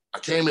dude. I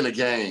came in the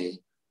game,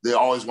 they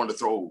always wanted to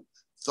throw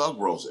thug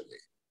roles at me.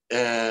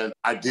 And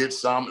I did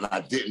some and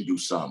I didn't do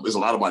some. There's a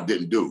lot of them I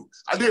didn't do.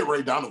 I did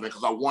Ray Donovan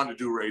because I wanted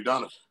to do Ray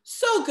Donovan.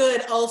 So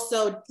good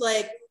also,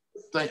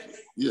 Thank you.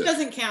 Yeah. It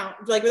doesn't count.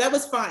 That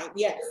was fine,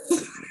 yes.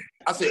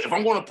 I said, if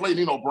I'm going to play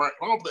Nino Brown,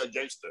 if I'm going to play a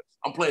gangster,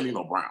 I'm playing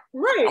Nino Brown.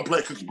 Right. I'm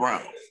playing Cookie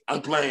Brown.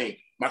 I'm playing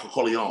Michael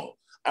Corleone.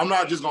 I'm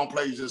not just going to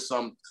play just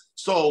some.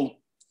 So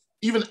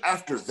even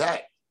after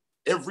that,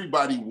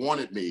 everybody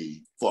wanted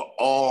me for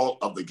all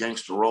of the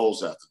gangster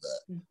roles after that.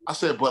 Mm-hmm. I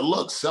said, but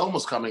look,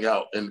 Selma's coming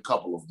out in a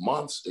couple of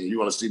months and you're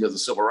going to see me as a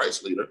civil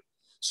rights leader.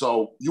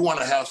 So you want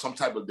to have some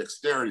type of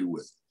dexterity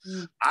with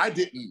it.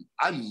 Mm-hmm.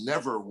 I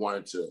never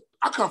wanted to.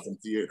 I come from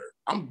theater.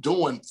 I'm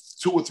doing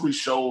 2 or 3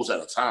 shows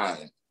at a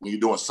time when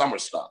you're doing summer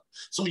stuff.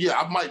 So yeah,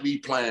 I might be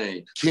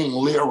playing King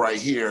Lear right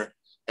here,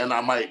 and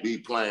I might be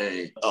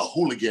playing a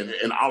hooligan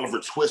and Oliver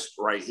Twist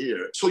right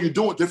here. So you're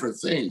doing different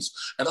things.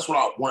 And that's what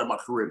I wanted my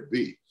career to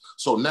be.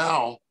 So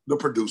now the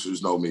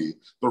producers know me,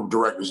 the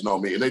directors know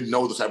me, and they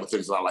know the type of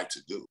things that I like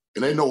to do.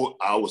 And they know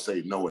I will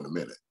say no in a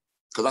minute,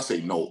 because I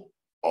say no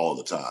all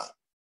the time.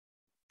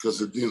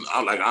 Because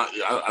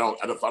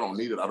if I don't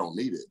need it, I don't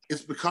need it.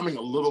 It's becoming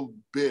a little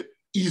bit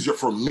easier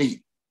for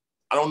me.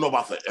 I don't know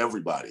about for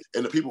everybody.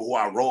 And the people who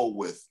I roll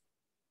with,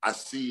 I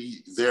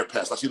see their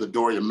past. I see the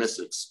Dorian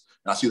Misicks,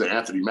 and I see the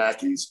Anthony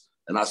Mackies,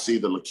 and I see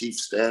the Lakeith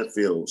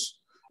Stanfields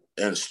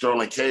and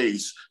Sterling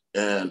K's,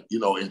 and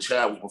in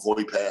Chadwick before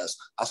he passed.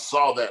 I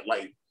saw that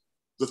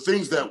the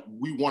things that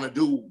we want to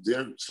do,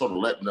 they're sort of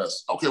letting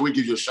us, okay, we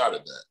give you a shot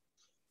at that.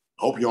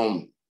 Hope you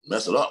don't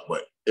mess it up,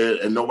 but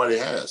and nobody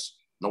has.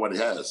 Nobody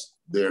has.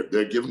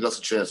 They're giving us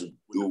a chance to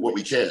do what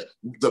we can.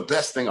 The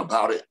best thing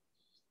about it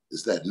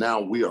is that now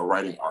we are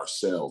writing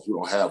ourselves. We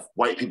don't have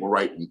white people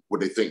writing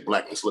what they think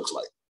Blackness looks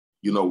like.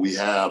 You know, we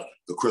have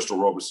the Crystal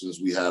Robersons,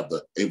 we have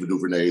the Ava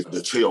DuVernays, the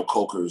Cheo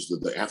Cokers,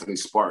 the Anthony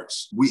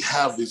Sparks. We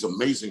have these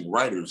amazing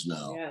writers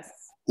now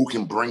who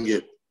can bring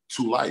it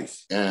to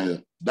life.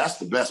 And that's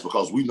the best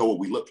because we know what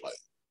we look like.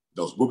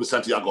 Those Ruben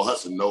Santiago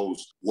Hudson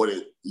knows what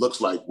it looks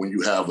like when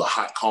you have the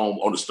hot comb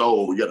on the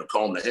stove, where you have to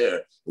comb the hair,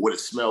 and what it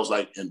smells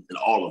like and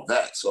all of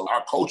that. So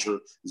our culture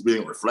is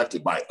being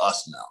reflected by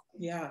us now.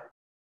 Yeah.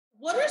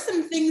 What are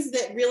some things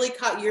that really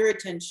caught your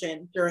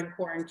attention during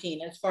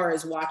quarantine as far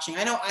as watching?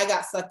 I know I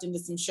got sucked into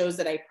some shows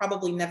that I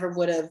probably never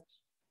would have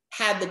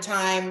had the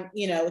time,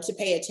 you know, to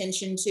pay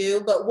attention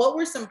to, but what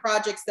were some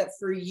projects that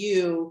for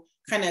you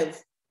kind of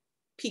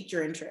piqued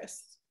your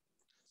interest?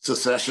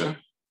 Succession.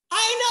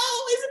 I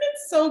know, isn't it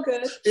so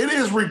good? It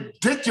is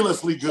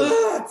ridiculously good.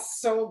 Oh, it's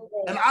so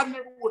good. And I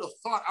never would have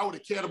thought I would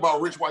have cared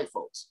about rich white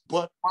folks.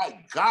 But my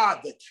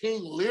God, the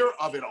King Lear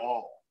of it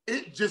all.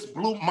 It just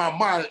blew my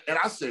mind. And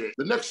I said,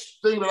 the next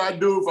thing that I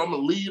do, if I'm a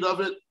lead of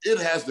it, it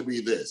has to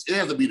be this. It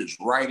has to be this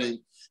writing.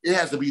 It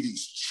has to be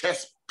these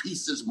chess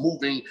pieces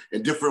moving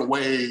in different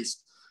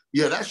ways.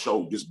 Yeah, that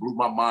show just blew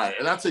my mind.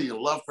 And I tell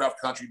you, Lovecraft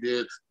Country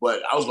did,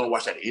 but I was going to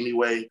watch that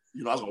anyway.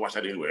 You know, I was going to watch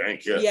that anyway. I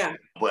didn't care. Yeah.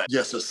 But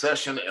yeah,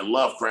 Succession and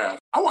Lovecraft.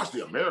 I watched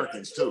The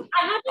Americans too.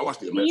 I watched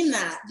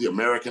The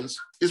Americans.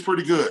 It's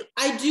pretty good.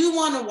 I do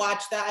want to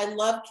watch that. I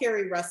love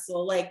Kerry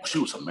Russell. Like, she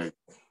was amazing.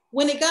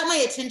 When it got my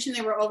attention,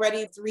 they were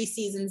already 3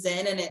 seasons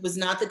in, and it was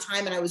not the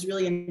time, and I was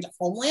really into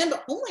Homeland,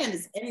 but Homeland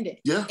is ended.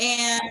 Yeah.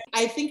 And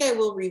I think I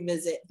will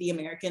revisit The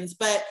Americans,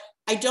 but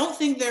I don't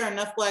think there are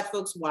enough Black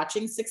folks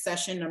watching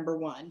Succession, number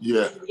one.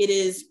 Yeah. It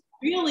is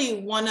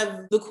really one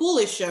of the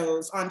coolest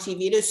shows on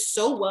TV. It is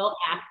so well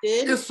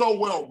acted. It's so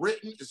well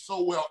written. It's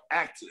so well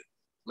acted.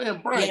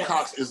 Man, Brian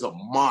Cox is a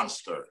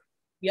monster.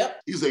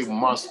 Yep. He's a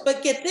monster.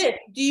 But get this,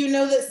 do you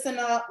know that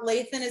Sanaa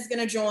Lathan is going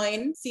to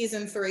join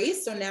season 3?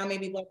 So now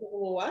maybe Black people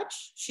will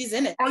watch. She's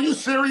in it. Are you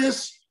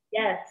serious?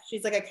 Yes,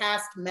 she's like a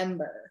cast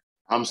member.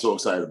 I'm so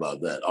excited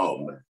about that.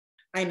 Oh, man.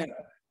 I know.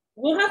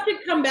 We'll have to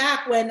come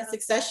back when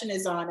Succession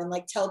is on and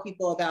like tell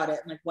people about it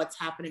and like what's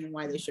happening and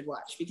why they should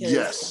watch, because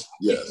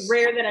it's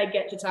rare that I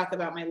get to talk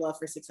about my love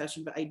for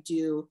Succession, but I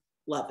do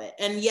love it.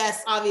 And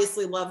yes,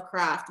 obviously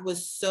Lovecraft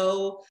was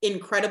so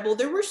incredible.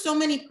 There were so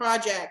many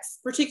projects,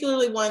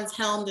 particularly ones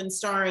helmed and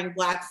starring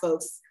Black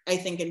folks, I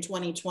think in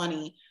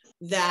 2020,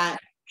 that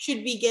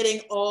should be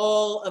getting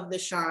all of the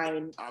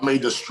shine. I May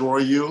Destroy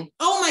You.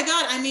 Oh my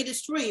God, I May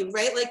Destroy You,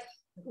 right? Like,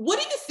 what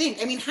do you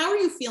think? I mean, how are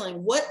you feeling?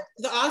 What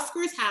the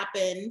Oscars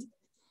happened,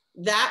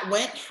 that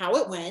went how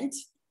it went.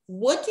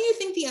 What do you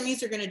think the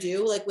Emmys are going to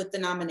do, like with the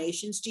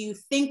nominations? Do you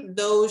think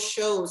those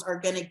shows are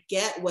going to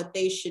get what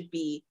they should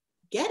be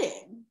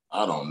getting?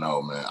 I don't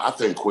know, man. I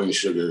think Queen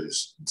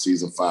Sugar's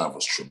season 5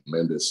 was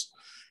tremendous.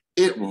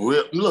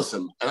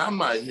 Listen, and I'm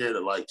not here to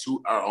like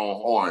toot our own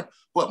horn,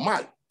 but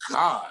my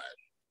God,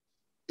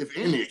 if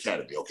in the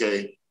Academy,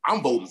 okay,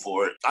 I'm voting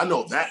for it. I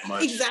know that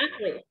much.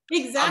 Exactly.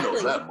 I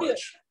know that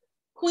much.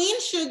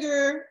 Queen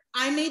Sugar,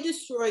 I May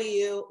Destroy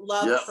You,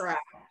 Lovecraft.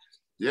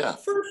 Yeah.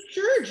 For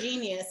sure,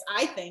 genius,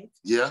 I think.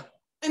 Yeah.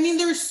 I mean,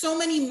 there's so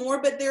many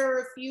more, but there are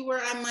a few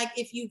where I'm like,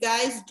 if you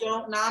guys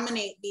don't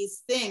nominate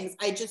these things,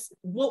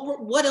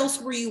 what else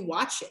were you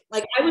watching?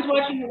 Like, I was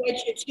watching The White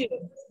Shit too.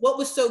 What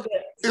was so good?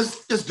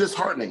 It's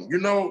disheartening. You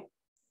know,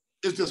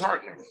 it's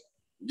disheartening.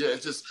 Yeah,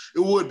 it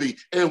would be.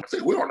 And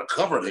we're on the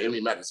cover of the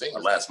Emmy magazine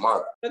last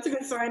month. That's a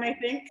good sign, I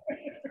think.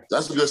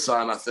 That's a good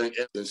sign, I think.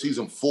 In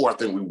season 4, I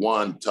think we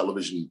won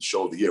television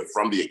show of the year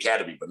from the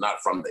Academy, but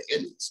not from the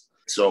Emmys.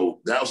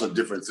 So that was a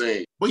different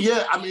thing. But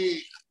yeah, I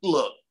mean,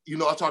 look, you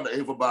know, I talked to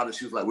Ava about it.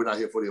 She was like, we're not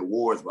here for the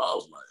awards. But I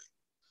was like,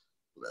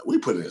 man, we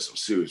put in some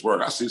serious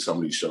work. I see some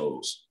of these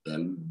shows,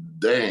 and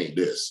they ain't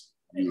this.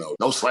 You know,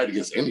 no slight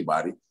against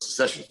anybody.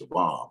 Succession's the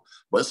bomb.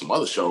 But some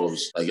other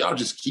shows, like y'all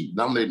just keep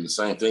nominating the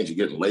same things.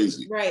 You're getting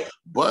lazy. Right.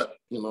 But,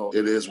 you know,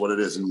 it is what it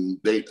is. And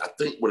I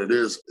think what it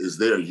is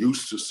they're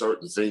used to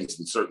certain things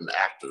and certain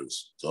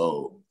actors.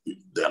 So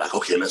they're like,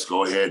 okay, let's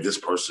go ahead. This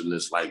person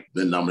is like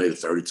been nominated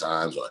 30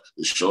 times, or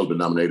this show's been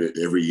nominated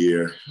every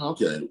year.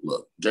 Okay,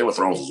 look, Game of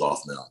Thrones is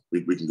off now.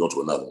 We can go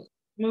to another one.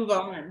 Move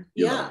on.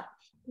 Yeah.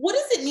 What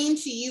does it mean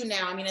to you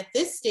now? I mean, at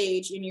this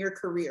stage in your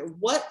career,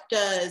 what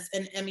does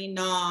an Emmy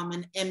nom,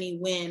 an Emmy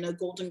win, a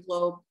Golden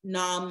Globe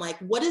nom, like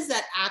what does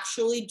that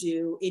actually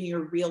do in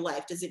your real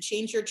life? Does it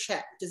change your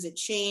check? Does it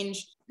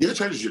change? Yeah, it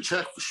changes your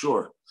check for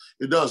sure.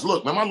 It does.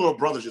 Look, man, my little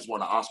brother just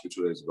won an Oscar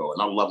 2 days ago,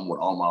 and I love him with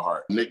all my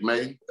heart. Nick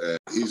May,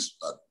 he's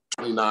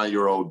a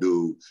 29-year-old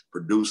dude,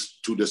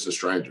 produced Two Distant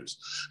Strangers.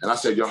 And I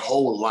said, your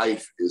whole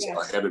life is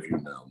ahead of you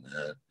now,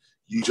 man.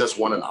 You just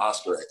won an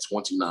Oscar at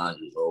 29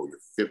 years old.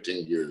 You're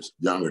 15 years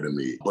younger than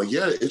me. But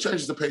yeah, it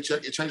changes the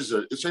paycheck. It changes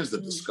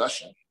the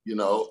discussion. You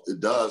know,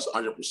 it does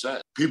 100%.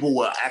 People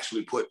will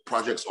actually put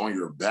projects on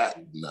your back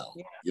now.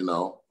 Yeah. You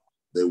know,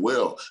 they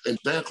will. And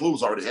Dan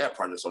Clu's already had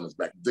projects on his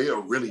back. They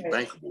are really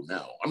bankable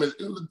now. I mean,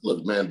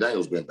 look, man,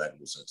 Daniel's been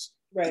bankable since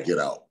Get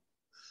Out.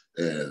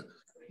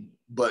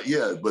 But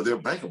they're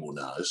bankable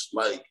now. It's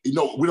like, you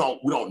know, we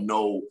don't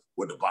know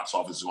what the box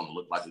office is going to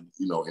look like,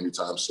 you know,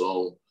 anytime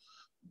soon.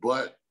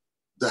 But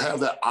To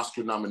have that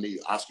Oscar nominee,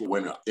 Oscar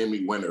winner,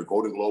 Emmy winner,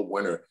 Golden Globe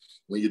winner,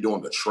 when you're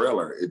doing the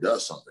trailer, it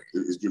does something.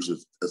 It gives you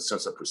a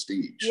sense of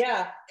prestige.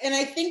 Yeah. And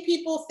I think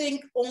people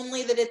think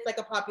only that it's like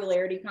a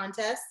popularity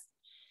contest,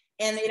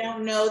 and they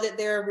don't know that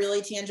there are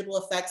really tangible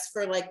effects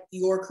for like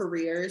your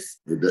careers.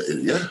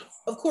 Yeah.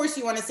 Of course,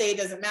 you want to say it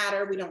doesn't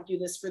matter. We don't do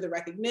this for the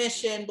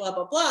recognition, blah,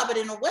 blah, blah. But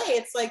in a way,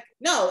 it's like,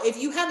 no, if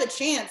you have a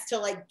chance to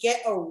like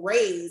get a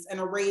raise, and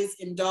a raise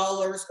in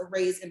dollars, a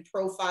raise in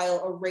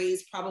profile, a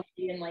raise probably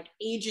in like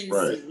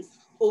agency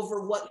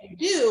over what you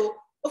do,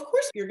 of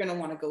course, you're going to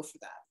want to go for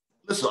that.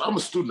 Listen, I'm a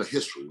student of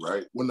history,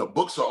 right? When the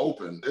books are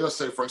open, they'll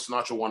say Frank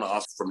Sinatra won an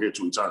Oscar from Here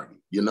to Eternity.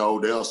 You know,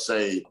 they'll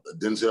say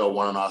Denzel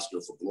won an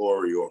Oscar for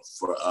Glory or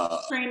for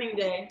Training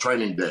Day.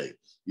 Training Day.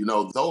 You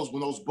know,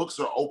 when those books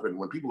are open,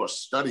 when people are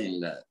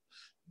studying that,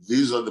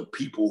 these are the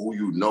people who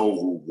you know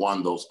who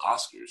won those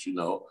Oscars. You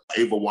know,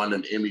 Ava won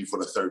an Emmy for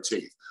the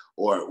 13th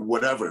or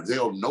whatever.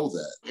 They'll know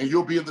that. And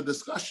you'll be in the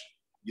discussion.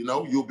 You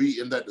know, you'll be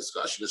in that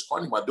discussion. It's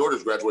funny. My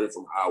daughter's graduating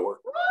from Howard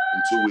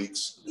in 2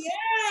 weeks.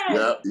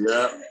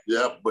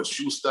 Yeah. But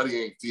she was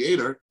studying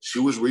theater. She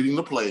was reading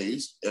the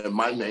plays, and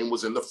my name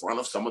was in the front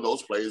of some of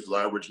those plays because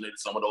I originated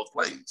some of those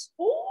plays.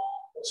 Ooh.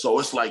 So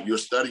it's like you're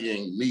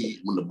studying me.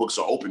 When the books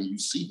are open, you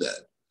see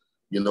that.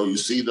 You know, you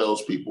see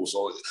those people.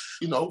 So,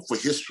 you know, for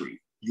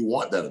history, you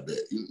want that a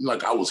bit.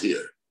 Like I was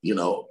here, you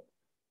know.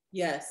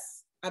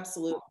 Yes,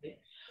 absolutely.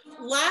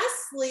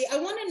 Lastly, I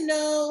want to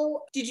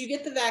know, did you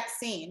get the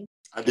vaccine?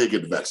 I did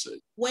get the vaccine.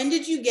 When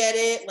did you get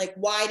it? Like,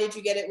 why did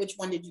you get it? Which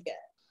one did you get?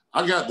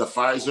 I got the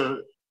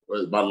Pfizer.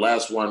 My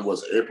last one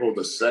was April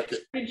the 2nd.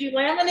 Did you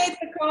laminate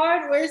the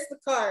card? Where's the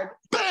card?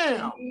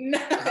 Bam!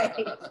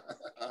 Nice.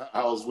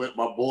 I was with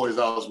my boys.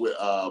 I was with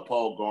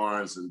Paul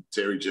Garnes and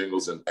Terry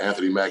Jingles and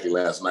Anthony Mackie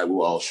last night. We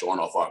were all showing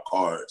off our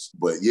cards.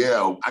 But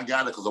yeah, I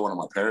got it because I wanted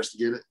my parents to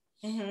get it.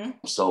 Mm-hmm.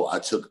 So I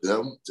took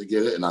them to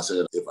get it, and I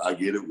said, if I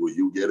get it, will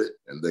you get it?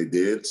 And they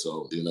did.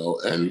 So, you know,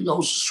 and, you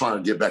know, just trying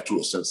to get back to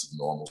a sense of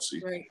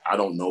normalcy. Right. I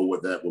don't know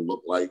what that will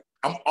look like.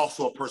 I'm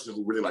also a person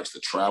who really likes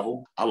to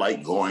travel. I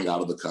like going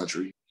out of the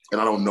country. And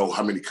I don't know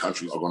how many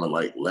countries are going to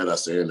like let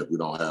us in if we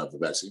don't have the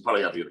vaccine. You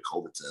probably have to get a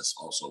COVID test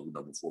also, you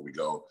know, before we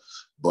go.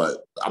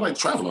 But I like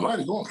traveling. I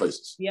like going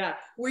places. Yeah.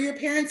 Were your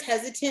parents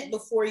hesitant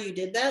before you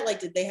did that?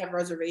 Like, did they have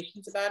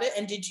reservations about it?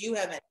 And did you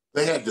have any?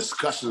 They had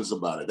discussions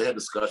about it. They had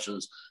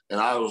discussions. And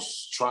I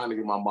was trying to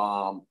get my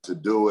mom to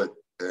do it.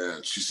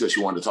 And she said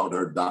she wanted to talk to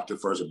her doctor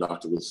first. Her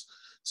doctor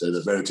said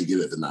it's better to get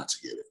it than not to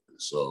get it.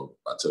 So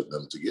I took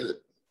them to get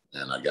it.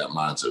 And I got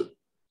mine too.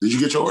 Did you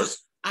get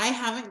yours? I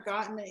haven't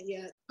gotten it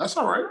yet. That's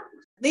all right.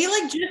 They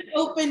like just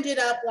opened it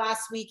up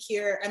last week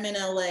here. I'm in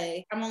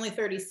LA. I'm only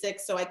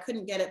 36, so I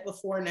couldn't get it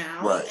before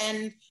now. Right.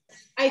 And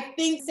I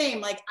think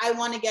same, like I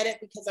want to get it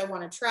because I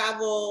want to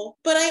travel.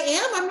 But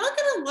I'm not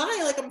going to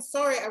lie. Like, I'm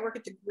sorry. I work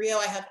at DeGrio.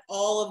 I have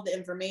all of the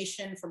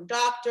information from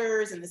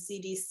doctors and the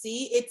CDC.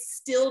 It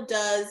still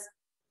does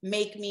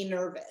make me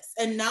nervous,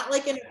 and not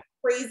like in a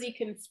crazy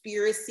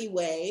conspiracy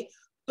way,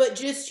 but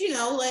just, you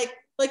know, like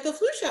the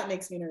flu shot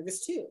makes me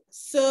nervous too.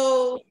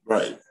 So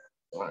right.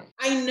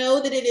 I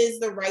know that it is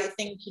the right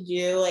thing to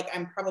do. Like,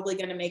 I'm probably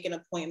going to make an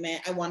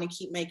appointment. I want to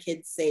keep my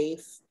kids safe.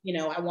 You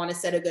know, I want to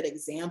set a good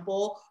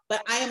example,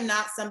 but I am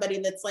not somebody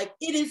that's like,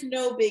 it is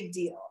no big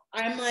deal.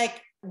 I'm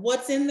like,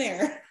 what's in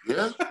there?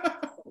 Yeah.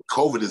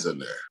 COVID is in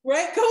there.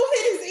 Right.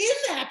 COVID is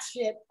in that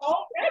shit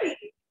already.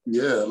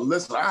 Yeah.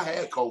 Listen, I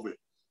had COVID.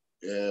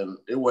 And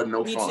it wasn't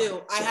no fun. Me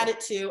too. I had it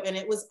too, and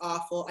it was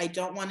awful. I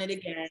don't want it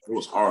again. It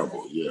was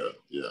horrible. Yeah.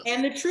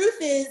 And the truth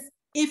is,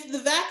 if the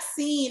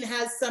vaccine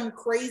has some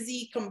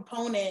crazy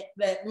component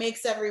that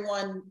makes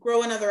everyone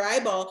grow another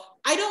eyeball,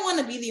 I don't want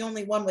to be the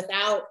only one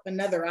without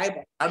another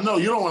eyeball. I know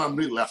you don't want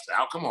to be left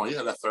out. Come on, you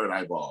have that third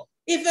eyeball.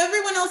 If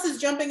everyone else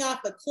is jumping off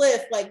a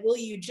cliff, like, will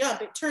you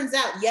jump? It turns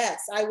out, yes,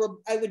 I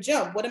would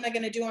jump. What am I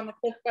going to do on the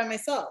cliff by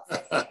myself?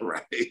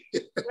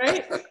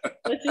 Right.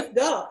 Let's just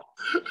go.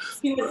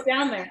 See what's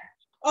down there.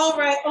 All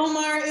right,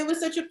 Omar, it was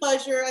such a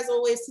pleasure, as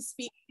always, to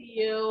speak to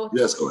you.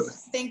 Yes, Courtney.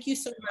 Thank you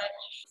so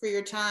much for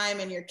your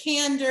time and your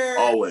candor.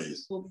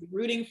 Always. We'll be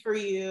rooting for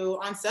you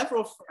on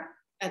several fronts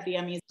at the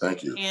Emmys.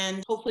 Thank you.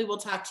 And hopefully we'll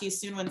talk to you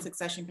soon when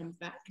Succession comes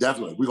back.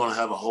 Definitely. We're going to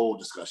have a whole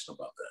discussion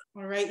about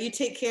that. All right, you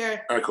take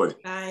care. All right, Courtney.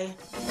 Bye.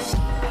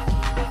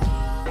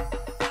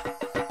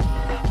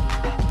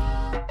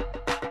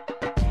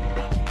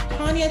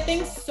 Tanya,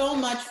 thanks so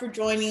much for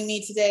joining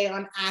me today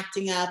on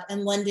Acting Up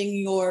and lending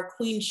your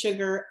Queen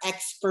Sugar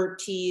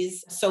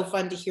expertise. So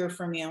fun to hear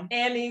from you.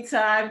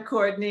 Anytime,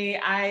 Courtney.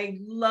 I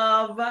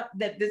love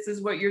that this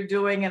is what you're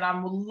doing, and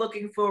I'm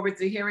looking forward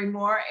to hearing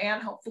more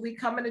and hopefully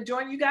coming to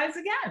join you guys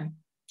again.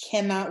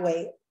 Cannot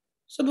wait.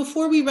 So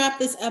before we wrap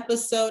this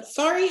episode,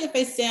 sorry if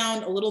I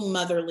sound a little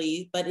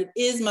motherly, but it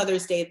is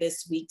Mother's Day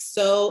this week,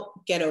 so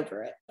get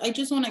over it. I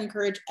just want to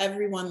encourage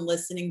everyone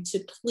listening to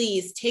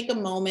please take a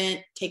moment,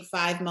 take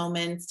 5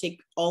 moments,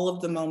 take all of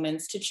the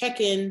moments to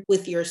check in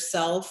with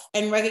yourself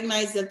and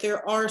recognize that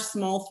there are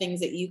small things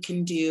that you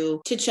can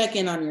do to check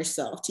in on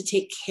yourself, to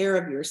take care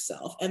of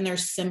yourself, and they're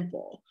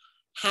simple.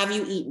 Have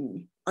you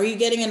eaten? Are you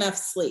getting enough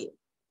sleep?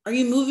 Are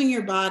you moving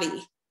your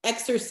body?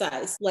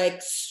 Exercise,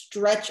 like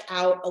stretch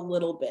out a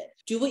little bit.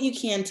 Do what you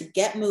can to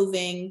get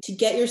moving, to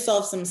get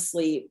yourself some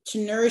sleep,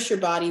 to nourish your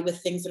body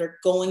with things that are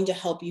going to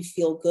help you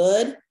feel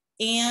good,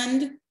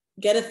 and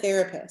get a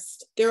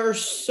therapist. There are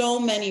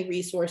so many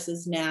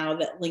resources now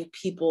that link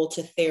people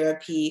to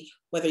therapy,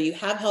 whether you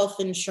have health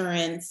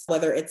insurance,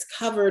 whether it's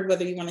covered,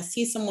 whether you want to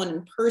see someone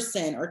in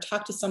person or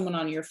talk to someone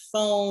on your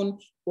phone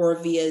or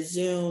via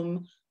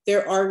Zoom.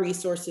 There are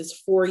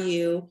resources for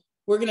you.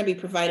 We're going to be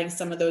providing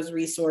some of those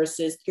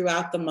resources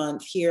throughout the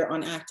month here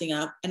on Acting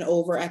Up and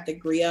over at the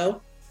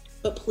Grio.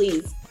 But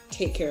please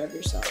take care of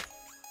yourself.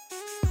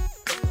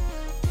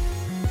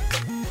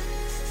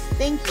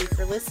 Thank you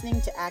for listening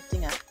to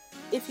Acting Up.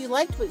 If you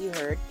liked what you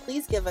heard,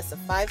 please give us a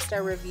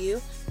 5-star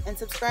review and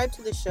subscribe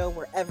to the show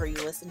wherever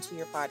you listen to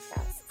your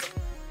podcasts.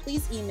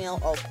 Please email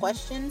all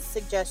questions,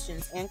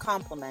 suggestions, and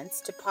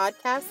compliments to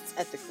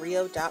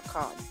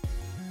podcasts@thegrio.com.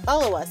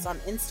 Follow us on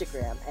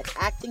Instagram at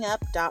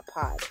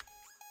actingup.pod.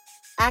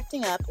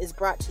 Acting Up is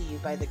brought to you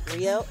by The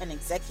Grio and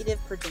executive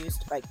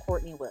produced by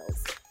Courtney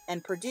Wills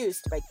and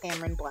produced by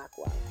Cameron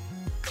Blackwell.